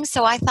those things.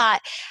 So I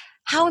thought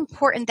how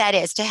important that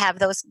is to have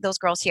those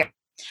girls here.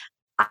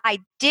 I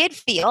did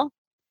feel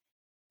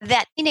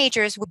that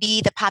teenagers would be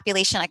the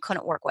population I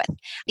couldn't work with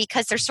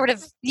because they're sort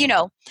of,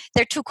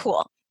 they're too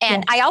cool.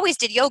 And I always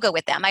did yoga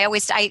with them. I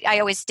always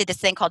did this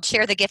thing called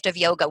Share the Gift of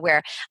Yoga,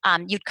 where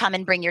you'd come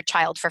and bring your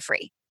child for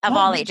free of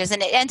all ages.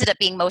 And it ended up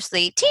being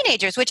mostly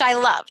teenagers, which I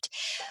loved.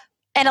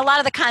 And a lot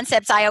of the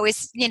concepts I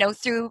always,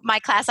 through my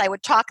class, I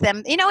would talk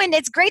them, and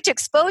it's great to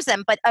expose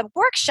them. But a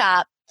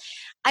workshop,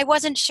 I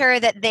wasn't sure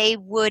that they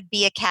would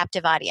be a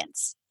captive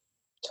audience.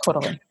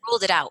 Totally. I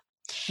ruled it out.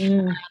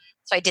 So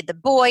I did the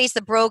boys,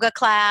 the Broga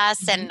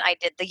class, and I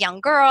did the young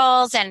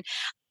girls,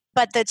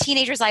 but the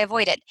teenagers I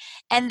avoided.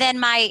 And then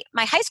my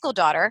high school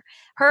daughter,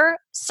 her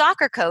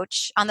soccer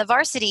coach on the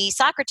varsity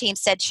soccer team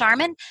said,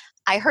 Charmin,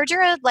 I heard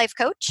you're a life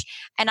coach,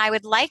 and I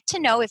would like to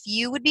know if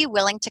you would be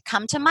willing to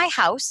come to my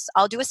house.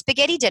 I'll do a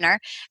spaghetti dinner,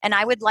 and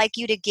I would like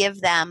you to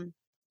give them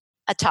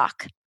a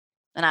talk.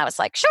 And I was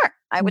like, sure,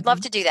 I would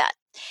love to do that.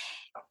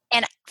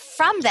 And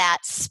from that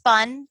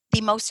spun the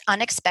most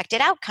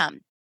unexpected outcome.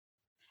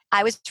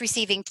 I was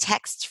receiving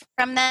texts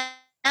from them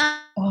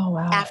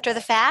after the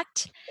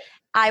fact.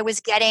 I was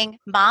getting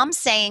moms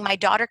saying, my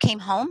daughter came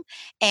home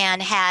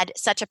and had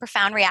such a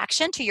profound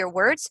reaction to your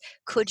words.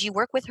 Could you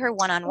work with her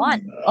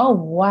one-on-one? Oh,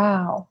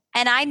 wow.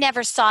 And I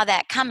never saw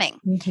that coming.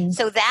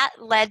 So that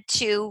led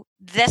to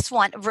this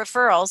one,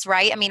 referrals,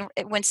 right?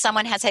 When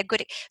someone has had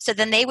good, so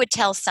then they would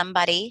tell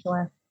somebody,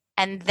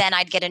 and then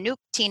I'd get a new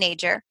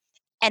teenager.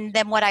 And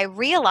then what I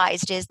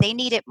realized is they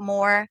need it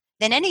more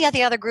than any of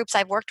the other groups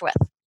I've worked with.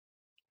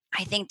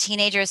 I think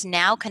teenagers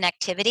now,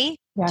 connectivity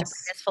to bring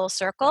this full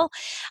circle.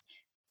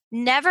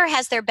 Never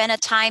has there been a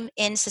time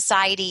in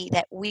society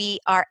that we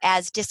are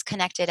as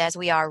disconnected as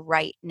we are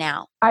right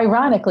now.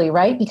 Ironically,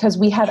 right? Because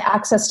we have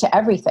access to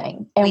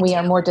everything and we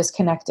are more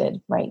disconnected,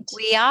 right?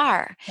 We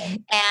are. Right.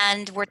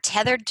 And we're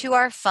tethered to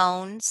our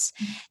phones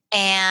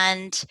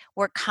and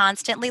we're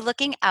constantly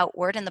looking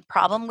outward. And the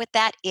problem with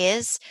that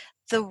is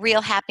the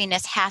real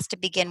happiness has to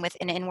begin with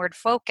an inward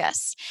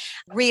focus,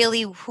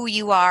 really who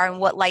you are and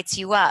what lights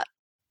you up.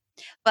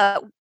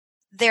 But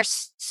they're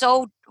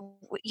so,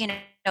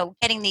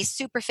 getting these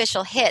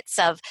superficial hits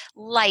of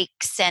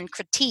likes and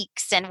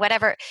critiques and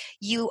whatever.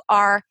 You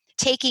are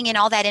taking in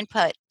all that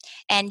input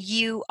and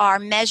you are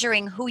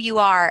measuring who you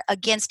are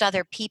against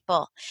other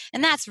people.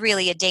 And that's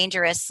really a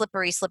dangerous,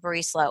 slippery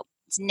slope.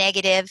 It's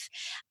negative,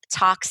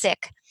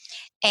 toxic,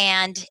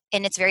 and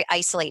it's very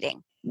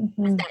isolating.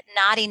 That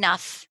not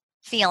enough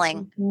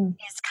feeling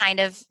is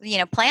kind of,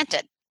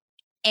 planted.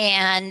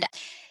 And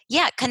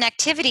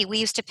connectivity. We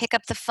used to pick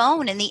up the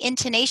phone and the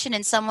intonation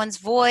in someone's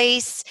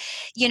voice,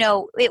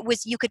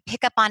 you could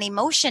pick up on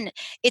emotion.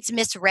 It's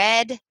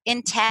misread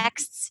in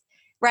texts,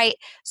 right?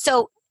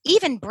 So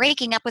even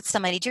breaking up with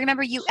somebody, do you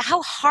remember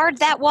how hard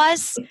that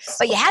was?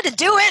 But you had to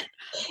do it,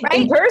 right?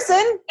 In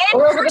person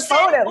or over the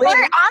phone at least.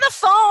 Or on the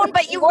phone,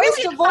 but you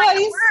really had to find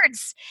the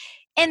words.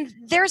 And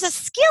there's a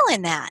skill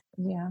in that.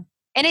 Yeah.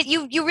 And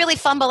you really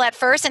fumble at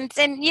first, and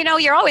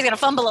you're always going to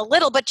fumble a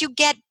little, but you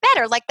get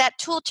better, like that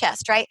tool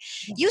chest, right?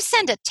 Yeah. You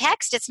send a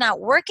text, it's not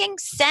working.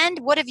 Send,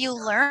 what have you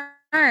learned?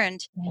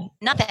 Right.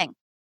 Nothing.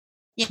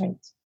 Right.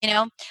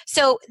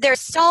 So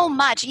there's so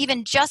much,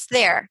 even just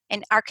there,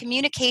 in our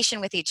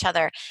communication with each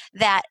other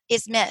that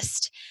is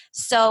missed.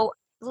 So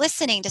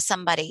listening to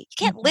somebody, you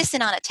can't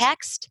listen on a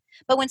text,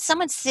 but when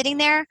someone's sitting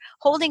there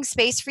holding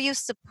space for you,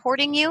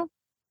 supporting you,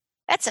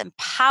 that's a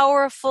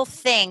powerful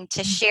thing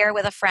to share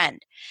with a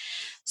friend.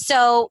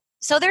 So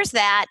there's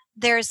that.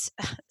 There's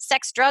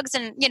sex, drugs,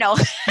 and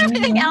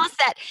everything else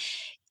that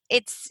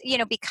it's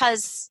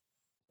because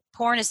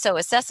porn is so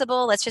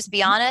accessible. Let's just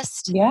be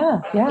honest. Yeah.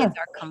 Kids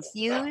are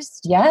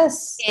confused.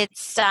 Yes.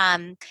 It's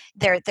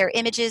their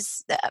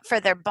images for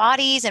their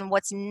bodies and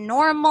what's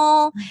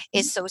normal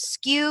is so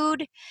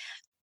skewed.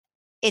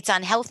 It's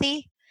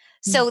unhealthy.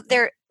 So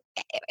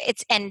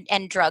it's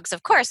and drugs,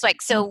 of course,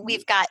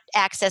 we've got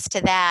access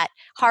to that,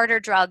 harder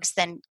drugs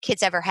than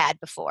kids ever had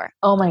before.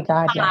 Oh my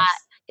God, yes.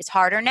 It's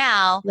harder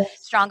now,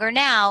 stronger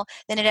now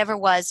than it ever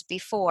was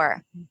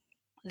before.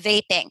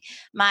 Vaping.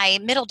 My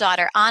middle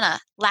daughter, Anna,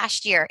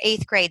 last year,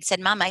 8th grade, said,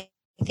 Mom, I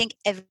think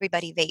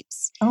everybody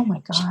vapes. Oh my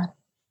God.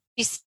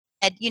 She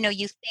said, you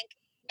think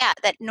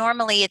that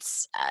normally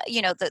it's,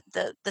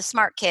 the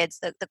smart kids,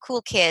 the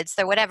cool kids,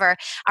 the whatever,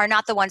 are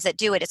not the ones that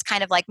do it. It's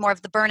kind of like more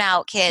of the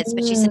burnout kids.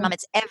 But she said, Mom,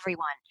 it's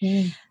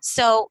everyone.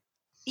 So,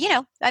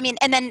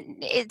 and then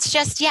it's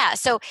just,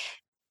 So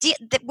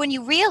when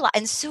you realize,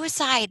 and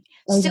suicide,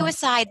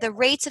 the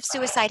rates of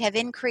suicide have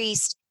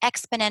increased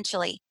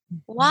exponentially.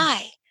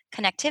 Why?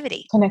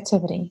 Connectivity,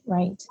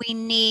 right. We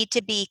need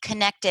to be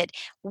connected.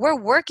 We're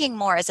working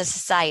more as a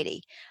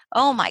society.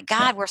 Oh my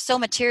God, we're so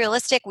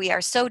materialistic. We are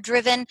so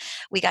driven.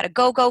 We got to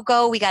go.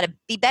 We got to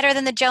be better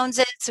than the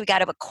Joneses. We got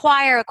to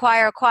acquire.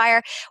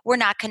 We're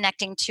not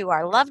connecting to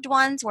our loved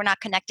ones. We're not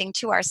connecting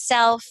to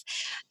ourselves.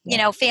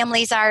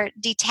 Families are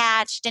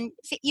detached, and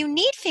you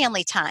need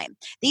family time.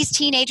 These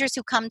teenagers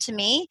who come to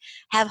me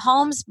have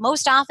homes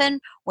most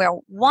often where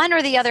one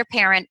or the other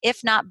parent,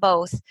 if not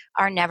both,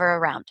 are never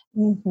around.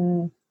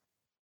 Mm-hmm.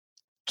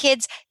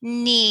 Kids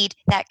need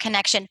that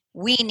connection.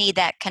 We need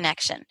that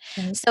connection.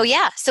 Right.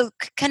 So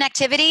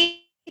connectivity,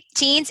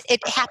 teens,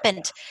 it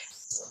happened.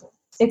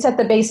 It's at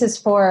the basis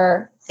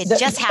for it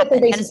just happened.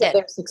 At the basis of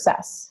their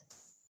success.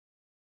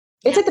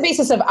 It's at the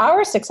basis of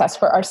our success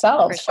for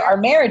ourselves, for our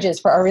marriages,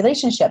 for our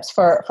relationships,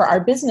 for our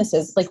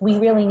businesses. Like, we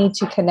really need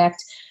to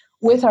connect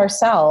with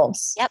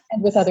ourselves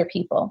and with other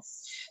people.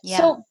 Yeah.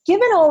 So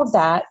given all of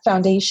that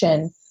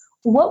foundation,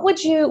 what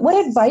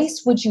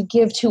advice would you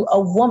give to a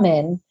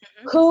woman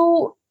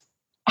who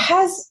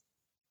has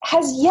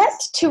yet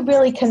to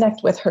really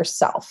connect with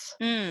herself?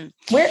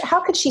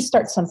 How could she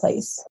start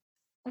someplace?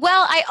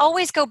 Well, I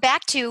always go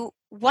back to,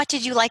 what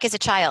did you like as a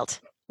child?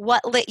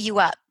 What lit you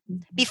up?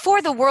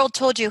 Before the world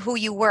told you who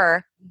you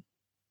were,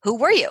 who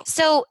were you?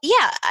 So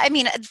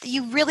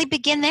you really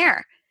begin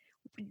there.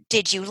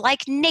 Did you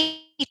like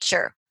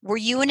nature? Were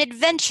you an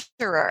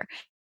adventurer?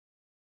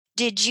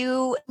 Did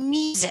you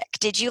music?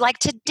 Did you like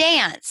to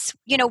dance?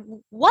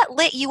 What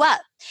lit you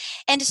up?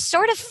 And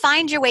sort of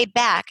find your way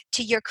back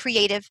to your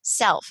creative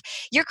self.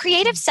 Your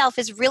creative self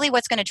is really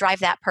what's going to drive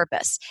that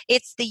purpose.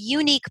 It's the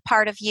unique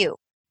part of you.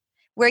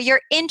 Where your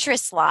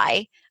interests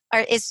lie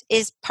is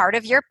part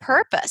of your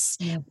purpose.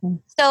 Mm-hmm.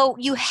 So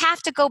you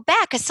have to go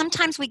back, because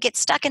sometimes we get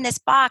stuck in this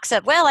box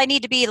of, I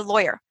need to be a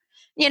lawyer.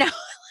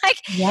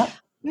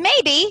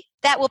 Maybe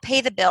that will pay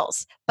the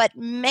bills, but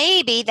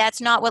maybe that's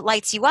not what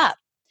lights you up.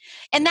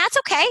 And that's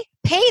okay.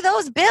 Pay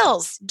those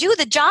bills. Do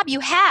the job you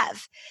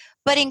have,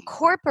 but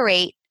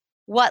incorporate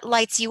what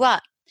lights you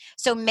up.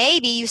 So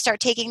maybe you start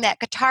taking that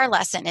guitar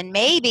lesson, and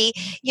maybe,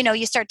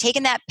 you start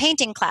taking that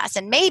painting class,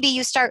 and maybe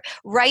you start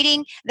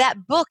writing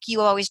that book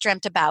you always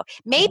dreamt about.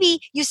 Maybe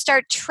you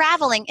start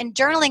traveling and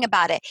journaling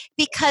about it,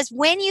 because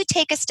when you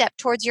take a step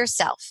towards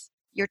yourself,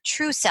 your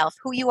true self,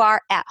 who you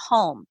are at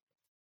home,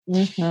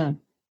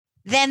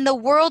 then the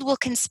world will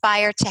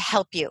conspire to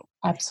help you.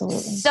 Absolutely.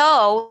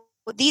 So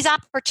these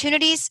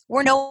opportunities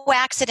were no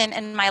accident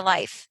in my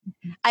life.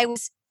 I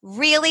was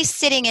really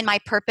sitting in my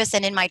purpose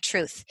and in my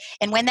truth.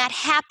 And when that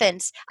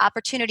happens,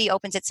 opportunity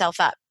opens itself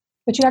up.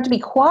 But you have to be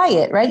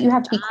quiet, right? You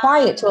have to be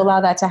quiet to allow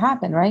that to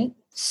happen, right?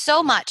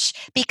 So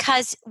much,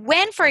 because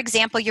when, for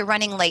example, you're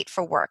running late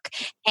for work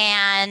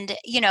and,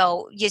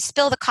 you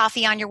spill the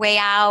coffee on your way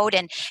out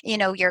and,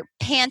 you're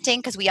panting,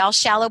 because we all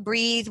shallow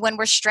breathe when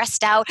we're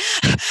stressed out.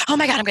 Oh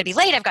my God, I'm going to be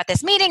late. I've got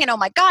this meeting, and oh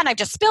my God, I've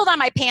just spilled on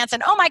my pants,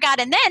 and oh my God.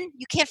 And then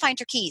you can't find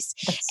your keys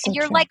and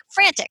you're like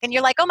frantic, and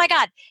you're like, oh my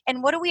God.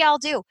 And what do we all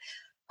do?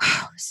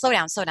 Slow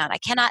down. I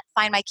cannot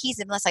find my keys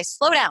unless I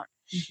slow down.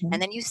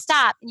 And then you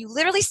stop, and you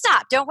literally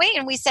stop. Don't wait.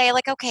 And we say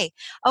like, okay,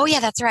 oh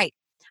yeah, that's right.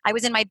 I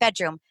was in my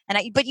bedroom,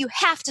 but you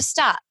have to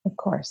stop. Of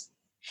course.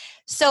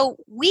 So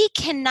we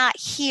cannot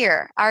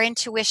hear our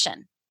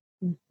intuition,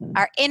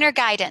 our inner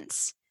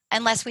guidance,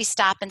 unless we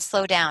stop and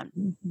slow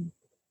down.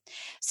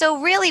 So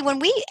really,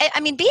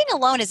 being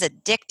alone is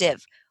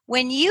addictive.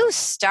 When you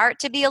start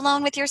to be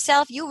alone with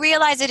yourself, you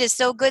realize it is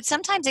so good.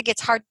 Sometimes it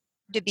gets hard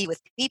to be with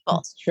people.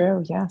 That's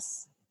true.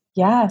 Yes.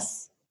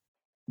 Yes.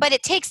 But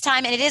it takes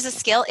time, and it is a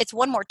skill. It's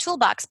one more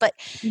toolbox. But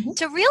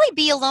to really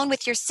be alone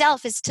with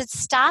yourself is to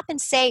stop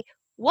and say,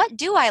 what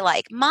do I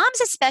like? Moms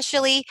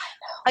especially,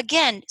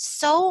 again,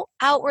 so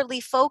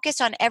outwardly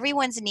focused on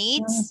everyone's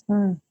needs.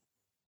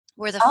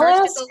 We're the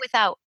first to go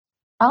without.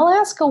 I'll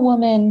ask a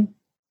woman,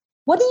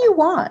 what do you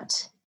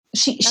want?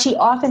 She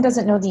often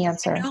doesn't know the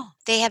answer. No,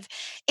 they have.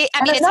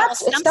 It's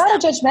not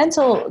a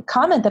judgmental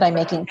comment that I'm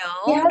making.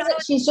 No.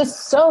 She's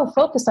just so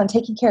focused on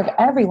taking care of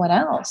everyone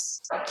else.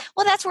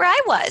 Well, that's where I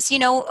was.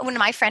 When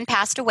my friend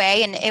passed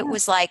away, and it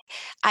was like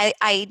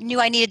I knew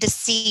I needed to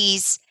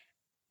seize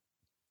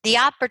the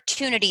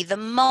opportunity, the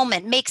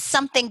moment, make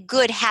something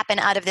good happen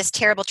out of this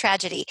terrible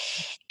tragedy.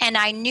 And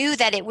I knew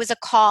that it was a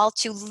call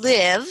to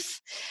live,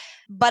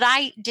 but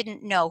I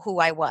didn't know who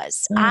I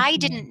was. I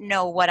didn't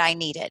know what I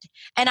needed.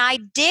 And I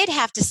did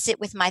have to sit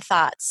with my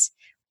thoughts.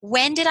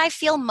 When did I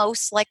feel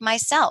most like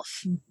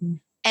myself?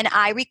 And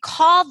I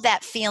recalled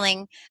that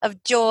feeling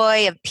of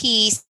joy, of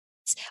peace,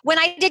 when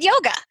I did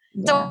yoga.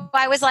 So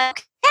I was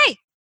like, hey,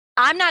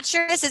 I'm not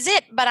sure this is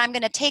it, but I'm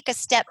going to take a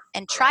step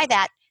and try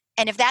that.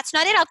 And if that's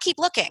not it, I'll keep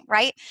looking,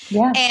 right?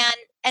 Yeah.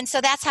 And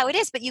so that's how it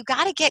is. But you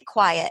got to get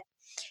quiet.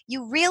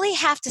 You really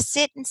have to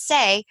sit and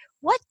say,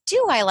 what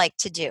do I like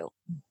to do?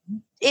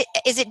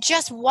 Is it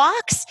just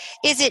walks?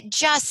 Is it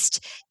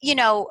just,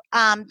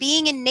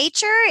 being in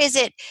nature? Is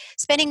it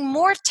spending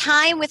more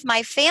time with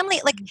my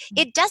family? Like,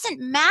 it doesn't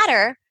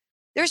matter.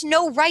 There's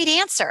no right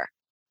answer.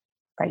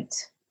 Right.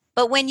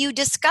 But when you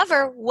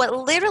discover what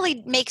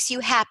literally makes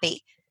you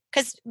happy,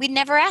 because we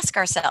never ask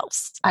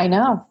ourselves. I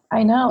know.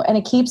 And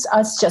it keeps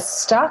us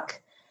just stuck.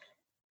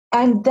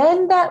 And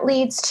then that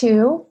leads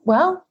to,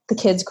 the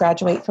kids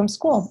graduate from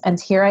school, and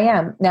here I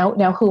am.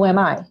 Now who am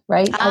I,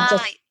 right? I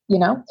just,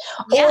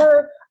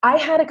 Or I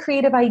had a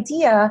creative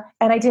idea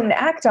and I didn't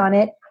act on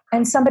it,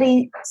 and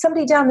somebody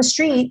down the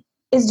street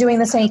is doing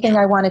the same thing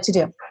I wanted to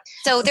do.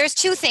 So there's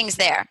two things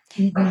there.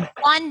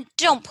 One,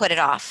 don't put it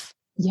off.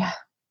 Yeah.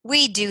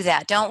 We do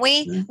that, don't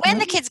we? When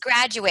the kids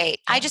graduate,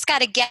 I just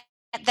got to get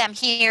them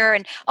here,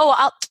 and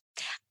I'll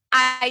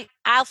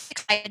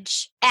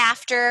fix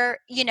after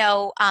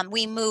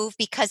we move,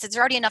 because it's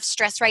already enough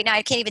stress right now.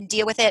 I can't even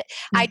deal with it.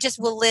 I just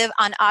will live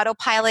on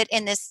autopilot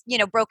in this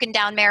broken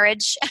down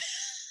marriage.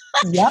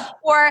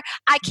 Or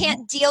I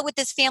can't deal with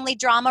this family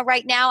drama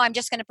right now. I'm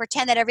just going to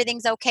pretend that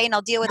everything's okay and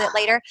I'll deal with it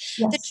later.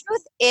 The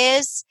truth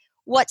is,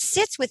 what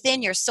sits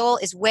within your soul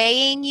is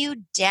weighing you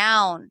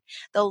down.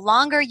 The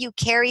longer you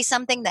carry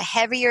something, the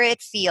heavier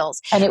it feels.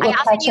 And it will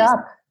catch up.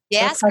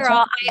 Yes,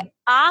 girl. I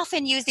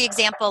often use the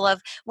example of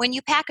when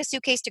you pack a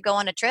suitcase to go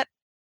on a trip,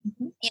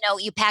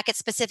 you pack it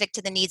specific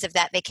to the needs of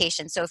that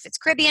vacation. So if it's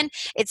Caribbean,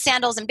 it's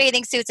sandals and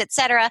bathing suits,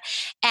 etc.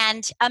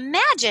 And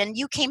imagine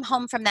you came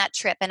home from that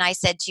trip and I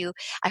said to you,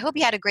 I hope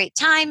you had a great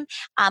time.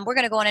 We're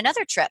going to go on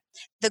another trip.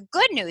 The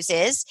good news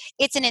is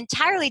it's an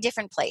entirely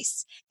different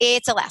place.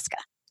 It's Alaska.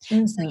 So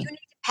you need to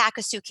pack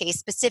a suitcase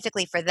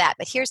specifically for that.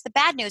 But here's the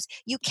bad news.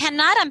 You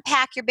cannot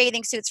unpack your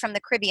bathing suits from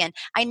the Caribbean.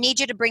 I need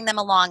you to bring them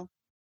along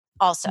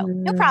also.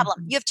 No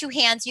problem. You have two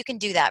hands. You can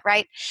do that,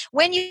 right?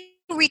 When you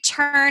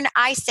return,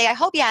 I say, I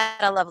hope you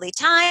had a lovely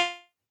time.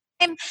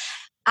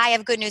 I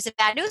have good news and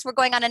bad news. We're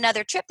going on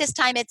another trip. This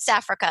time it's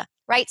Africa,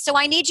 right? So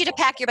I need you to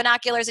pack your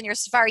binoculars and your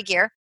safari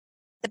gear.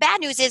 The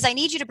bad news is I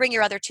need you to bring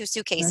your other two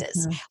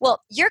suitcases.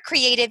 Well, you're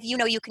creative. You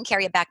can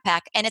carry a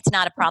backpack and it's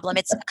not a problem.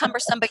 It's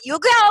cumbersome, but you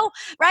go,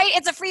 right?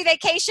 It's a free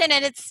vacation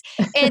and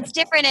it's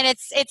different and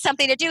it's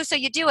something to do. So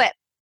you do it.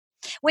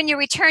 When you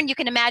return, you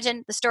can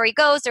imagine the story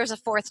goes, there's a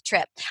fourth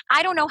trip.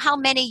 I don't know how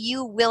many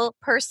you will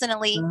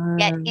personally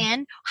get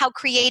in, how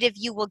creative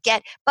you will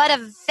get, but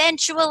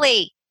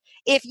eventually,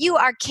 if you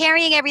are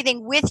carrying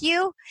everything with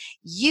you,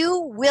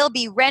 you will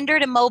be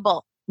rendered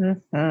immobile.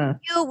 Mm-hmm.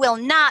 You will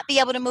not be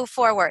able to move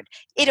forward.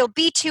 It'll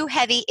be too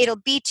heavy. It'll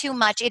be too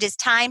much. It is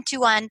time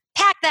to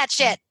unpack that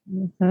shit.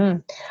 Mm-hmm.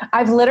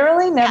 I've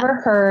literally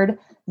never heard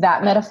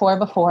that metaphor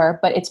before,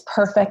 but it's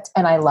perfect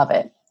and I love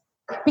it.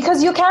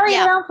 Because you carry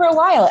it around for a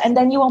while and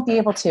then you won't be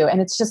able to. And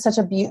it's just such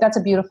that's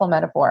a beautiful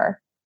metaphor.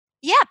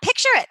 Yeah,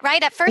 picture it,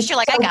 right? At first you're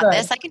like, so I got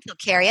this. I can still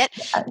carry it.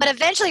 But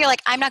eventually you're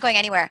like, I'm not going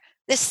anywhere.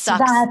 This sucks.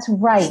 That's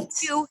right.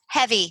 It's too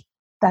heavy.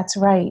 That's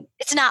right.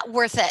 It's not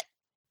worth it.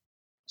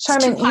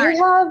 Charmin,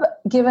 you have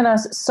given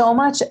us so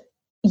much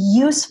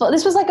useful.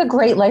 This was like a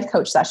great life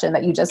coach session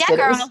that you just did.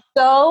 Girl. It was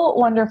so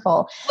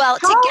wonderful. Well,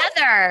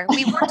 together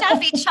we worked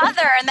off each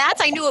other, and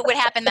I knew it would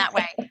happen that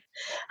way.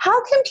 How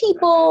can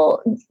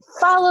people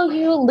follow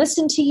you,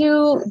 listen to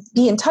you,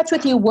 be in touch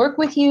with you, work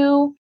with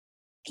you?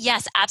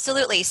 Yes,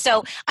 absolutely.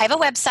 So I have a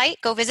website.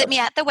 Go visit me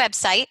at the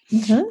website.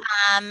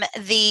 Mm-hmm.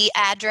 The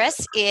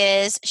address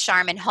is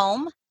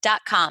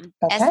charminhome.com.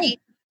 Okay.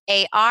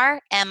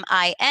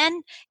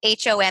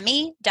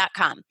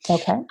 SCHARMINHOME.com.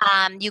 Okay.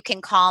 You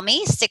can call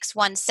me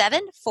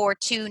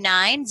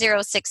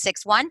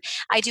 617-429-0661.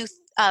 I do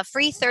a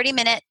free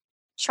 30-minute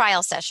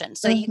trial session.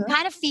 So you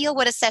kind of feel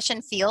what a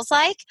session feels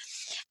like.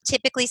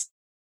 Typically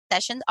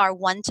sessions are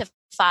 1 to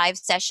 5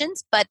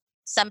 sessions, but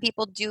some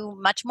people do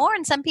much more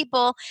and some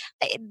people,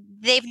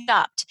 they've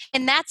stopped.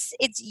 And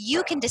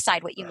you can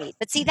decide what you need.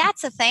 But see,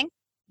 that's the thing.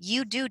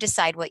 You do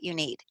decide what you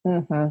need.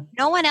 Mm-hmm.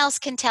 No one else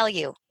can tell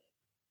you.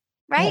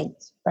 Right?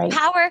 Right.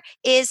 Power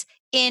is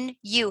in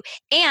you.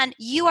 And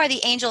you are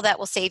the angel that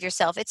will save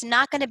yourself. It's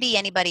not going to be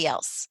anybody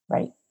else.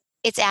 Right.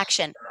 It's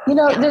action. You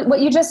know, what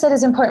you just said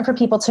is important for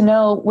people to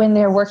know when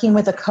they're working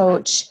with a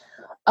coach.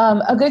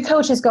 A good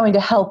coach is going to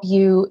help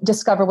you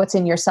discover what's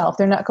in yourself.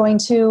 They're not going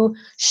to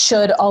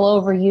should all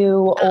over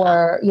you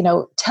or,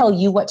 tell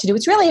you what to do.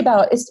 It's really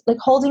it's like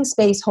holding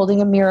space,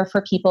 holding a mirror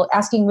for people,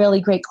 asking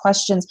really great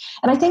questions.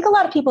 And I think a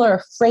lot of people are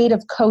afraid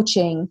of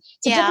coaching.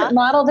 It's a different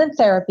model than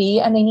therapy.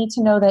 And they need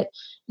to know that,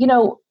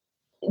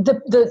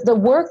 the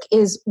work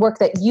is work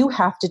that you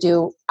have to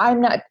do. I'm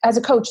not, as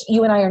a coach,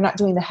 you and I are not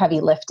doing the heavy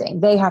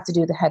lifting. They have to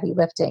do the heavy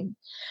lifting.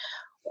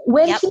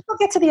 When people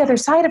get to the other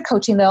side of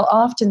coaching, they'll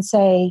often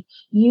say,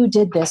 you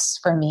did this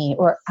for me,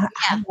 or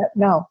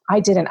no, I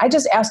didn't. I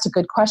just asked a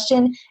good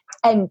question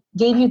and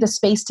gave you the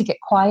space to get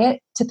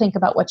quiet to think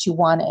about what you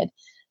wanted.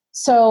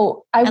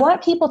 So I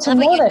want people to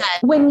know that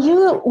when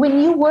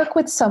you work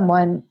with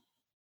someone,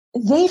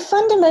 they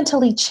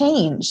fundamentally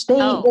change.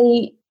 Their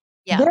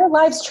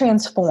lives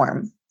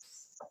transform,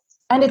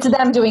 and it's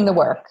them doing the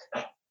work.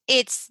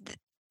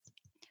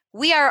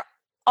 We are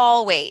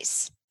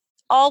always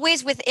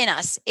within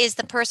us is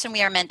the person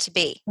we are meant to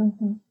be.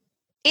 Mm-hmm.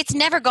 It's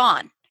never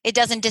gone. It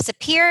doesn't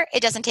disappear.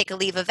 It doesn't take a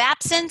leave of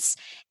absence.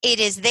 It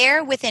is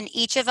there within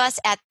each of us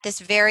at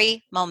this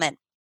very moment.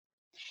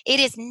 It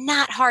is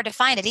not hard to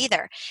find it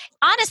either.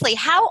 Honestly,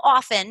 how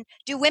often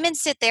do women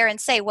sit there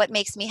and say, what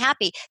makes me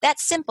happy? That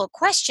simple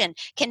question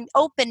can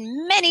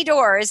open many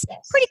doors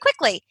pretty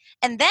quickly.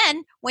 And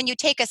then when you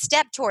take a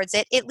step towards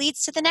it, it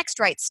leads to the next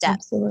right step.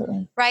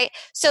 Absolutely. Right?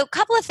 So a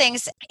couple of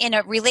things in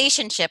a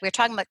relationship, we're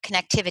talking about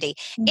connectivity.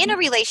 Mm-hmm. In a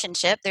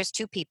relationship, there's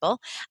two people.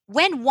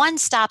 When one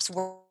stops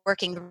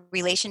working, the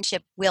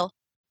relationship will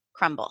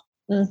crumble.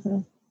 Mm-hmm.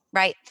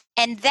 Right?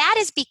 And that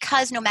is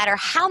because no matter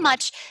how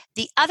much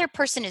the other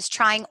person is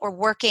trying or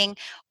working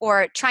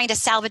or trying to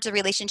salvage the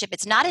relationship,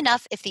 it's not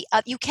enough if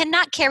you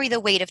cannot carry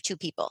the weight of two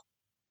people.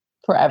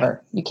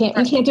 Forever. You can't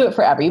do it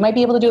forever. You might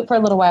be able to do it for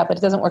a little while, but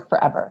it doesn't work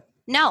forever.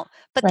 No.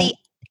 But the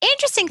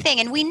interesting thing,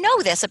 and we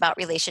know this about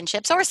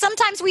relationships, or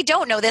sometimes we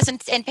don't know this,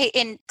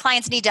 and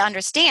clients need to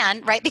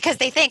understand, right? Because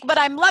they think, but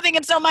I'm loving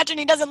him so much and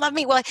he doesn't love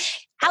me. Well,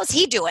 how's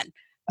he doing?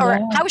 Or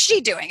how's she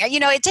doing?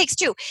 It takes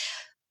two.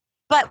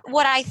 But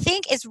what I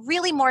think is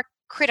really more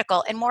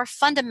critical and more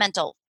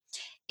fundamental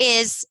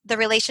is the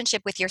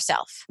relationship with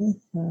yourself.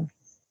 Mm-hmm.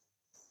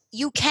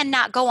 You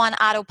cannot go on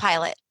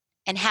autopilot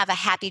and have a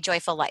happy,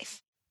 joyful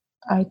life.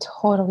 I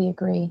totally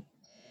agree.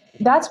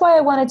 That's why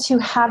I wanted to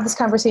have this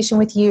conversation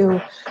with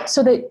you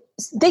so that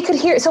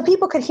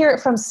people could hear it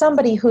from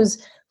somebody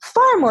who's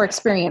far more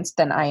experienced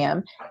than I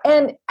am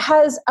and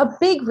has a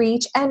big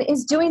reach and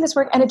is doing this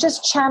work and it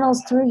just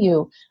channels through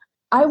you.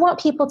 I want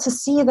people to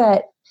see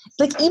that,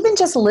 like, even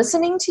just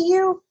listening to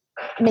you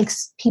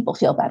makes people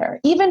feel better.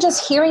 Even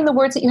just hearing the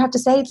words that you have to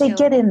say, they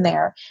get in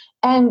there.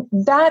 And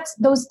that's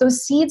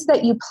those seeds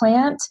that you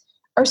plant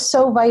are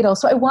so vital.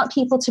 So I want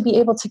people to be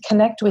able to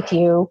connect with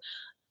you.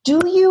 Do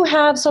you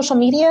have social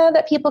media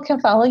that people can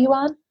follow you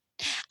on?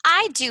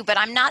 I do, but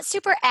I'm not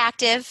super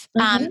active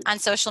on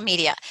social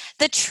media.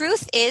 The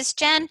truth is,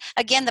 Jen,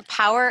 again, the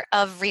power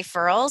of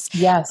referrals.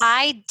 Yes.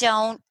 I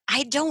don't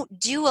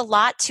do a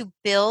lot to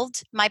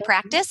build my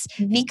practice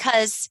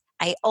because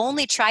I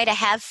only try to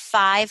have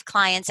 5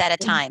 clients at a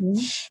time.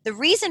 The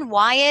reason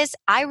why is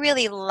I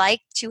really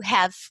like to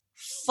have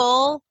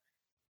full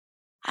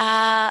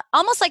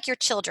almost like your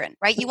children,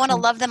 right? You want to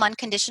love them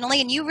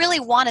unconditionally and you really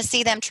want to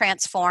see them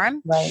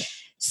transform. Right.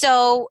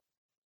 So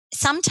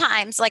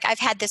sometimes, like I've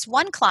had this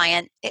one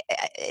client,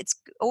 it's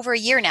over a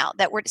year now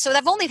so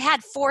I've only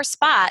had 4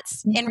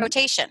 spots in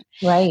rotation.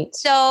 Right.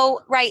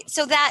 So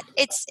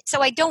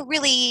I don't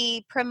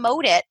really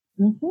promote it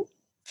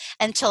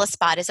until a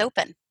spot is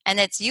open, and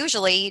it's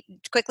usually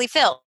quickly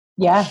filled.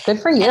 Yeah. Good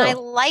for you. And I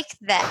like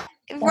that.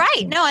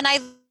 Right. No. And I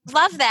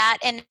love that.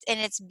 And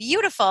it's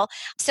beautiful.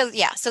 So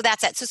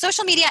that's it. So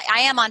social media, I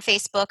am on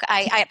Facebook.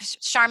 I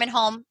Charmin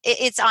Home.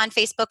 It's on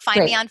Facebook.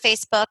 Find me on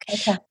Facebook.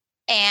 Okay.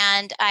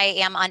 And I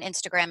am on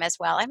Instagram as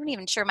well. I'm not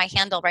even sure my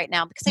handle right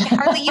now because I can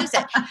hardly use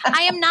it.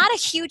 I am not a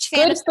huge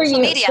fan of social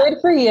media. Good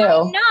for you.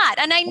 I'm not.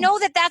 And I know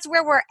that that's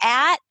where we're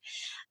at.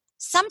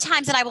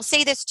 Sometimes, and I will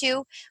say this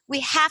too, we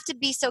have to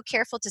be so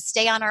careful to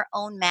stay on our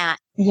own mat.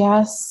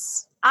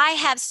 Yes. I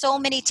have so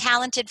many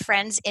talented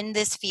friends in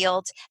this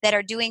field that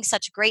are doing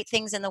such great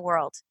things in the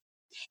world.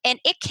 And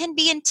it can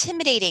be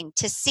intimidating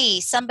to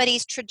see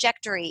somebody's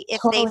trajectory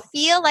if they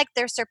feel like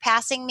they're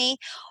surpassing me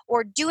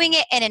or doing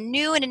it in a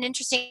new and an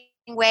interesting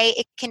way.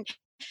 It can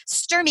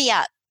stir me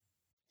up.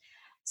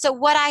 So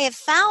what I have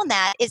found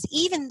that is,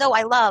 even though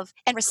I love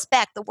and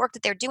respect the work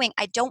that they're doing,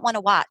 I don't want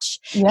to watch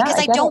because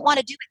I don't want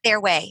to do it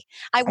their way.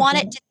 I want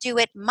it to do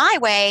it my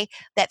way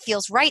that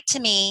feels right to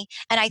me.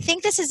 And I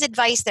think this is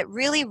advice that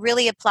really,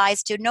 really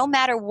applies to no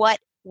matter what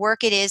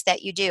work it is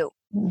that you do.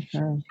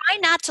 Try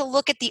not to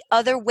look at the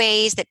other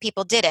ways that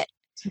people did it.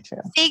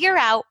 Figure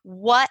out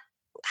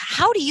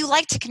how do you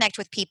like to connect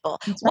with people?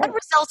 What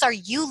results are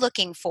you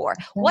looking for?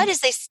 What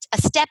is a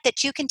step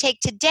that you can take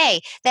today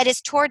that is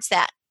towards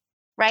that?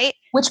 Right?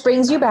 Which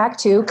brings you back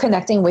to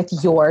connecting with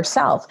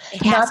yourself.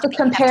 Not the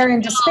compare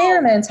and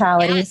despair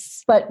mentality,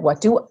 but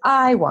what do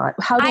I want?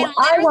 How do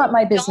I want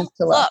my business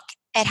to look? Look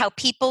at how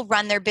people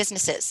run their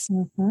businesses.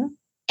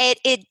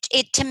 It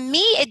to me,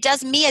 it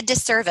does me a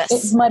disservice.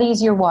 It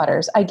muddies your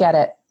waters. I get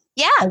it.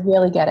 Yeah. I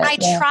really get it. I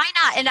try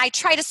not, and I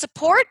try to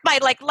support by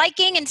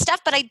liking and stuff,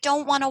 but I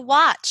don't want to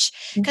watch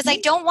because I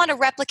don't want to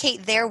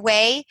replicate their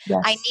way.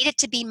 Yes. I need it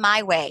to be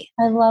my way.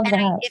 I love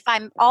that. If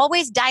I'm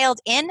always dialed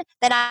in,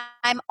 then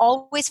I'm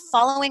always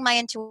following my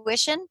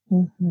intuition,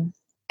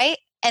 right?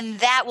 And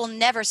that will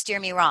never steer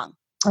me wrong.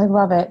 I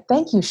love it.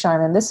 Thank you,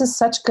 Charmin. This is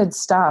such good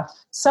stuff.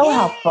 So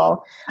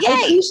helpful.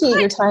 I appreciate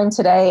your time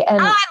today and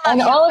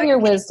all of your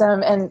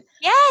wisdom. And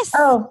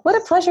what a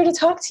pleasure to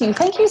talk to you.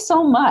 Thank you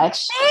so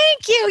much.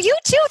 Thank you. You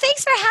too.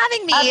 Thanks for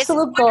having me.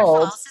 Absolute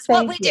gold. This is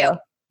what we do.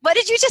 What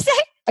did you just say?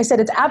 I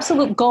said it's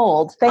absolute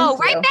gold. Thank you.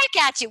 Right back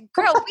at you.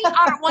 Girl, we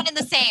are one and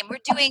the same. We're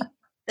doing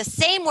the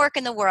same work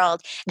in the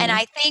world. And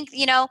I think,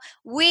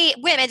 we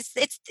women,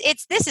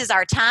 it's this is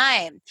our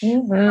time.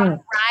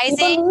 Rising.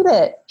 People need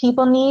it.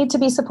 People need to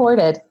be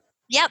supported.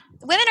 Yep.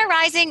 Women are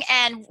rising,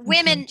 and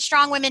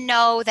strong women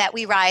know that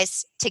we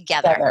rise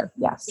together.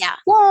 Yes. Yeah.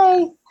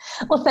 Yay.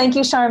 Well, thank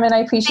you, Charmin. I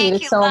appreciate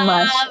it so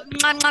much.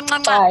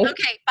 Bye.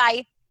 Okay.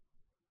 Bye.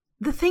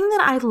 The thing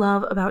that I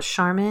love about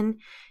Charmin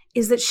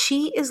is that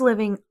she is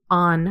living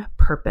on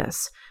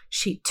purpose.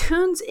 She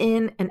tunes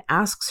in and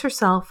asks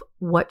herself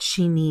what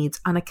she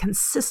needs on a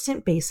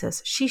consistent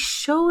basis. She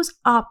shows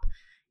up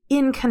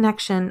in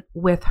connection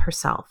with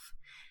herself.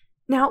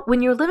 Now,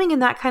 when you're living in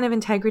that kind of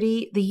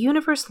integrity, the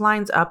universe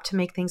lines up to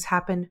make things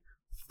happen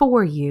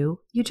for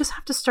you. You just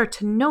have to start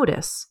to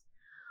notice.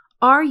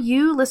 Are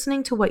you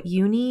listening to what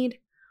you need?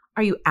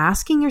 Are you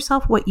asking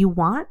yourself what you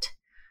want?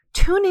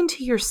 Tune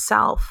into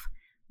yourself.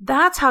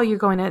 That's how you're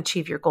going to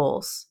achieve your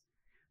goals.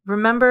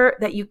 Remember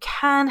that you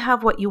can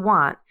have what you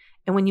want.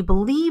 And when you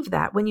believe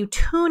that, when you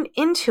tune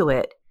into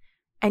it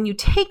and you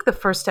take the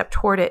first step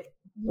toward it,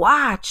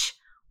 watch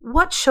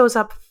what shows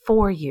up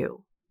for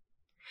you.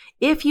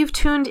 If you've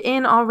tuned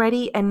in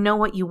already and know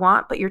what you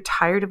want, but you're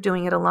tired of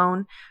doing it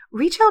alone,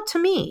 reach out to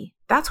me.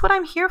 That's what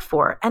I'm here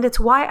for. And it's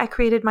why I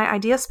created my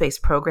Idea Space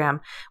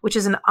program, which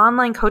is an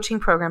online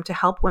coaching program to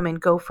help women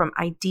go from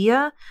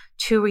idea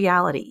to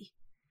reality.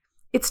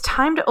 It's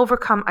time to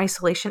overcome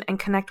isolation and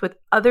connect with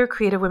other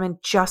creative women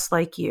just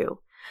like you.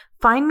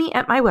 Find me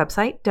at my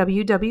website,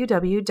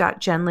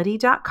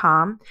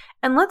 www.jenliddy.com,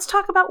 and let's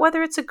talk about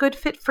whether it's a good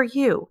fit for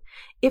you.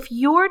 If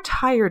you're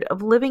tired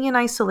of living in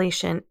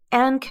isolation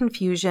and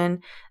confusion,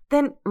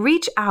 then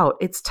reach out.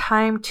 It's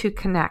time to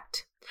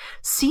connect.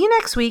 See you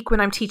next week when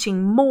I'm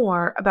teaching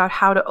more about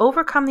how to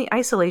overcome the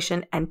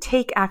isolation and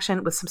take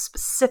action with some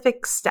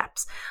specific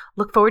steps.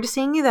 Look forward to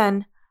seeing you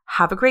then.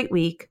 Have a great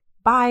week.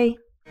 Bye.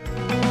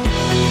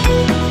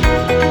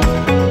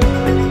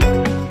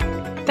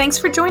 Thanks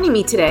for joining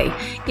me today.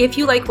 If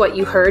you like what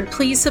you heard,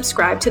 please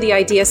subscribe to the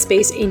Idea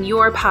Space in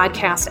your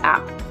podcast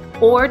app,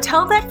 or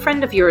tell that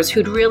friend of yours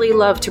who'd really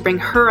love to bring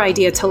her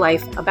idea to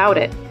life about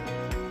it.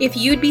 If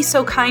you'd be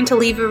so kind to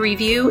leave a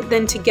review,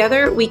 then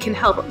together we can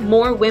help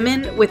more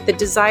women with the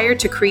desire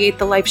to create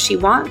the life she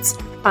wants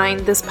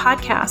find this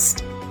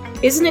podcast.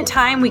 Isn't it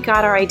time we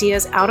got our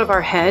ideas out of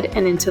our head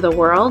and into the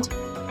world?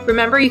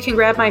 Remember, you can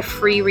grab my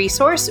free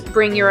resource,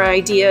 Bring Your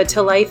Idea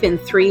to Life in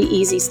 3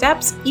 Easy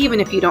Steps,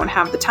 even if you don't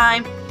have the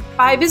time,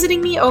 by visiting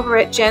me over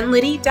at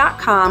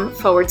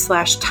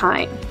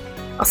jenliddy.com/time.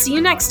 I'll see you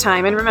next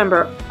time, and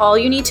remember, all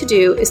you need to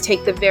do is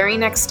take the very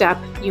next step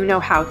you know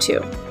how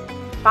to.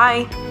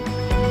 Bye.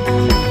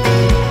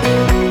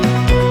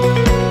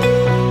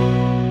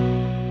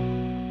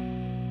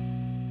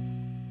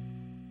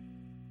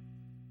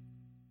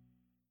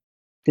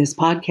 This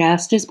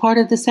podcast is part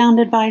of the Sound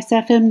Advice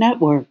FM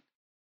network.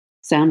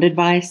 Sound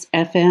Advice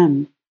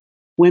FM.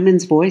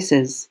 Women's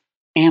voices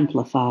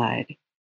amplified.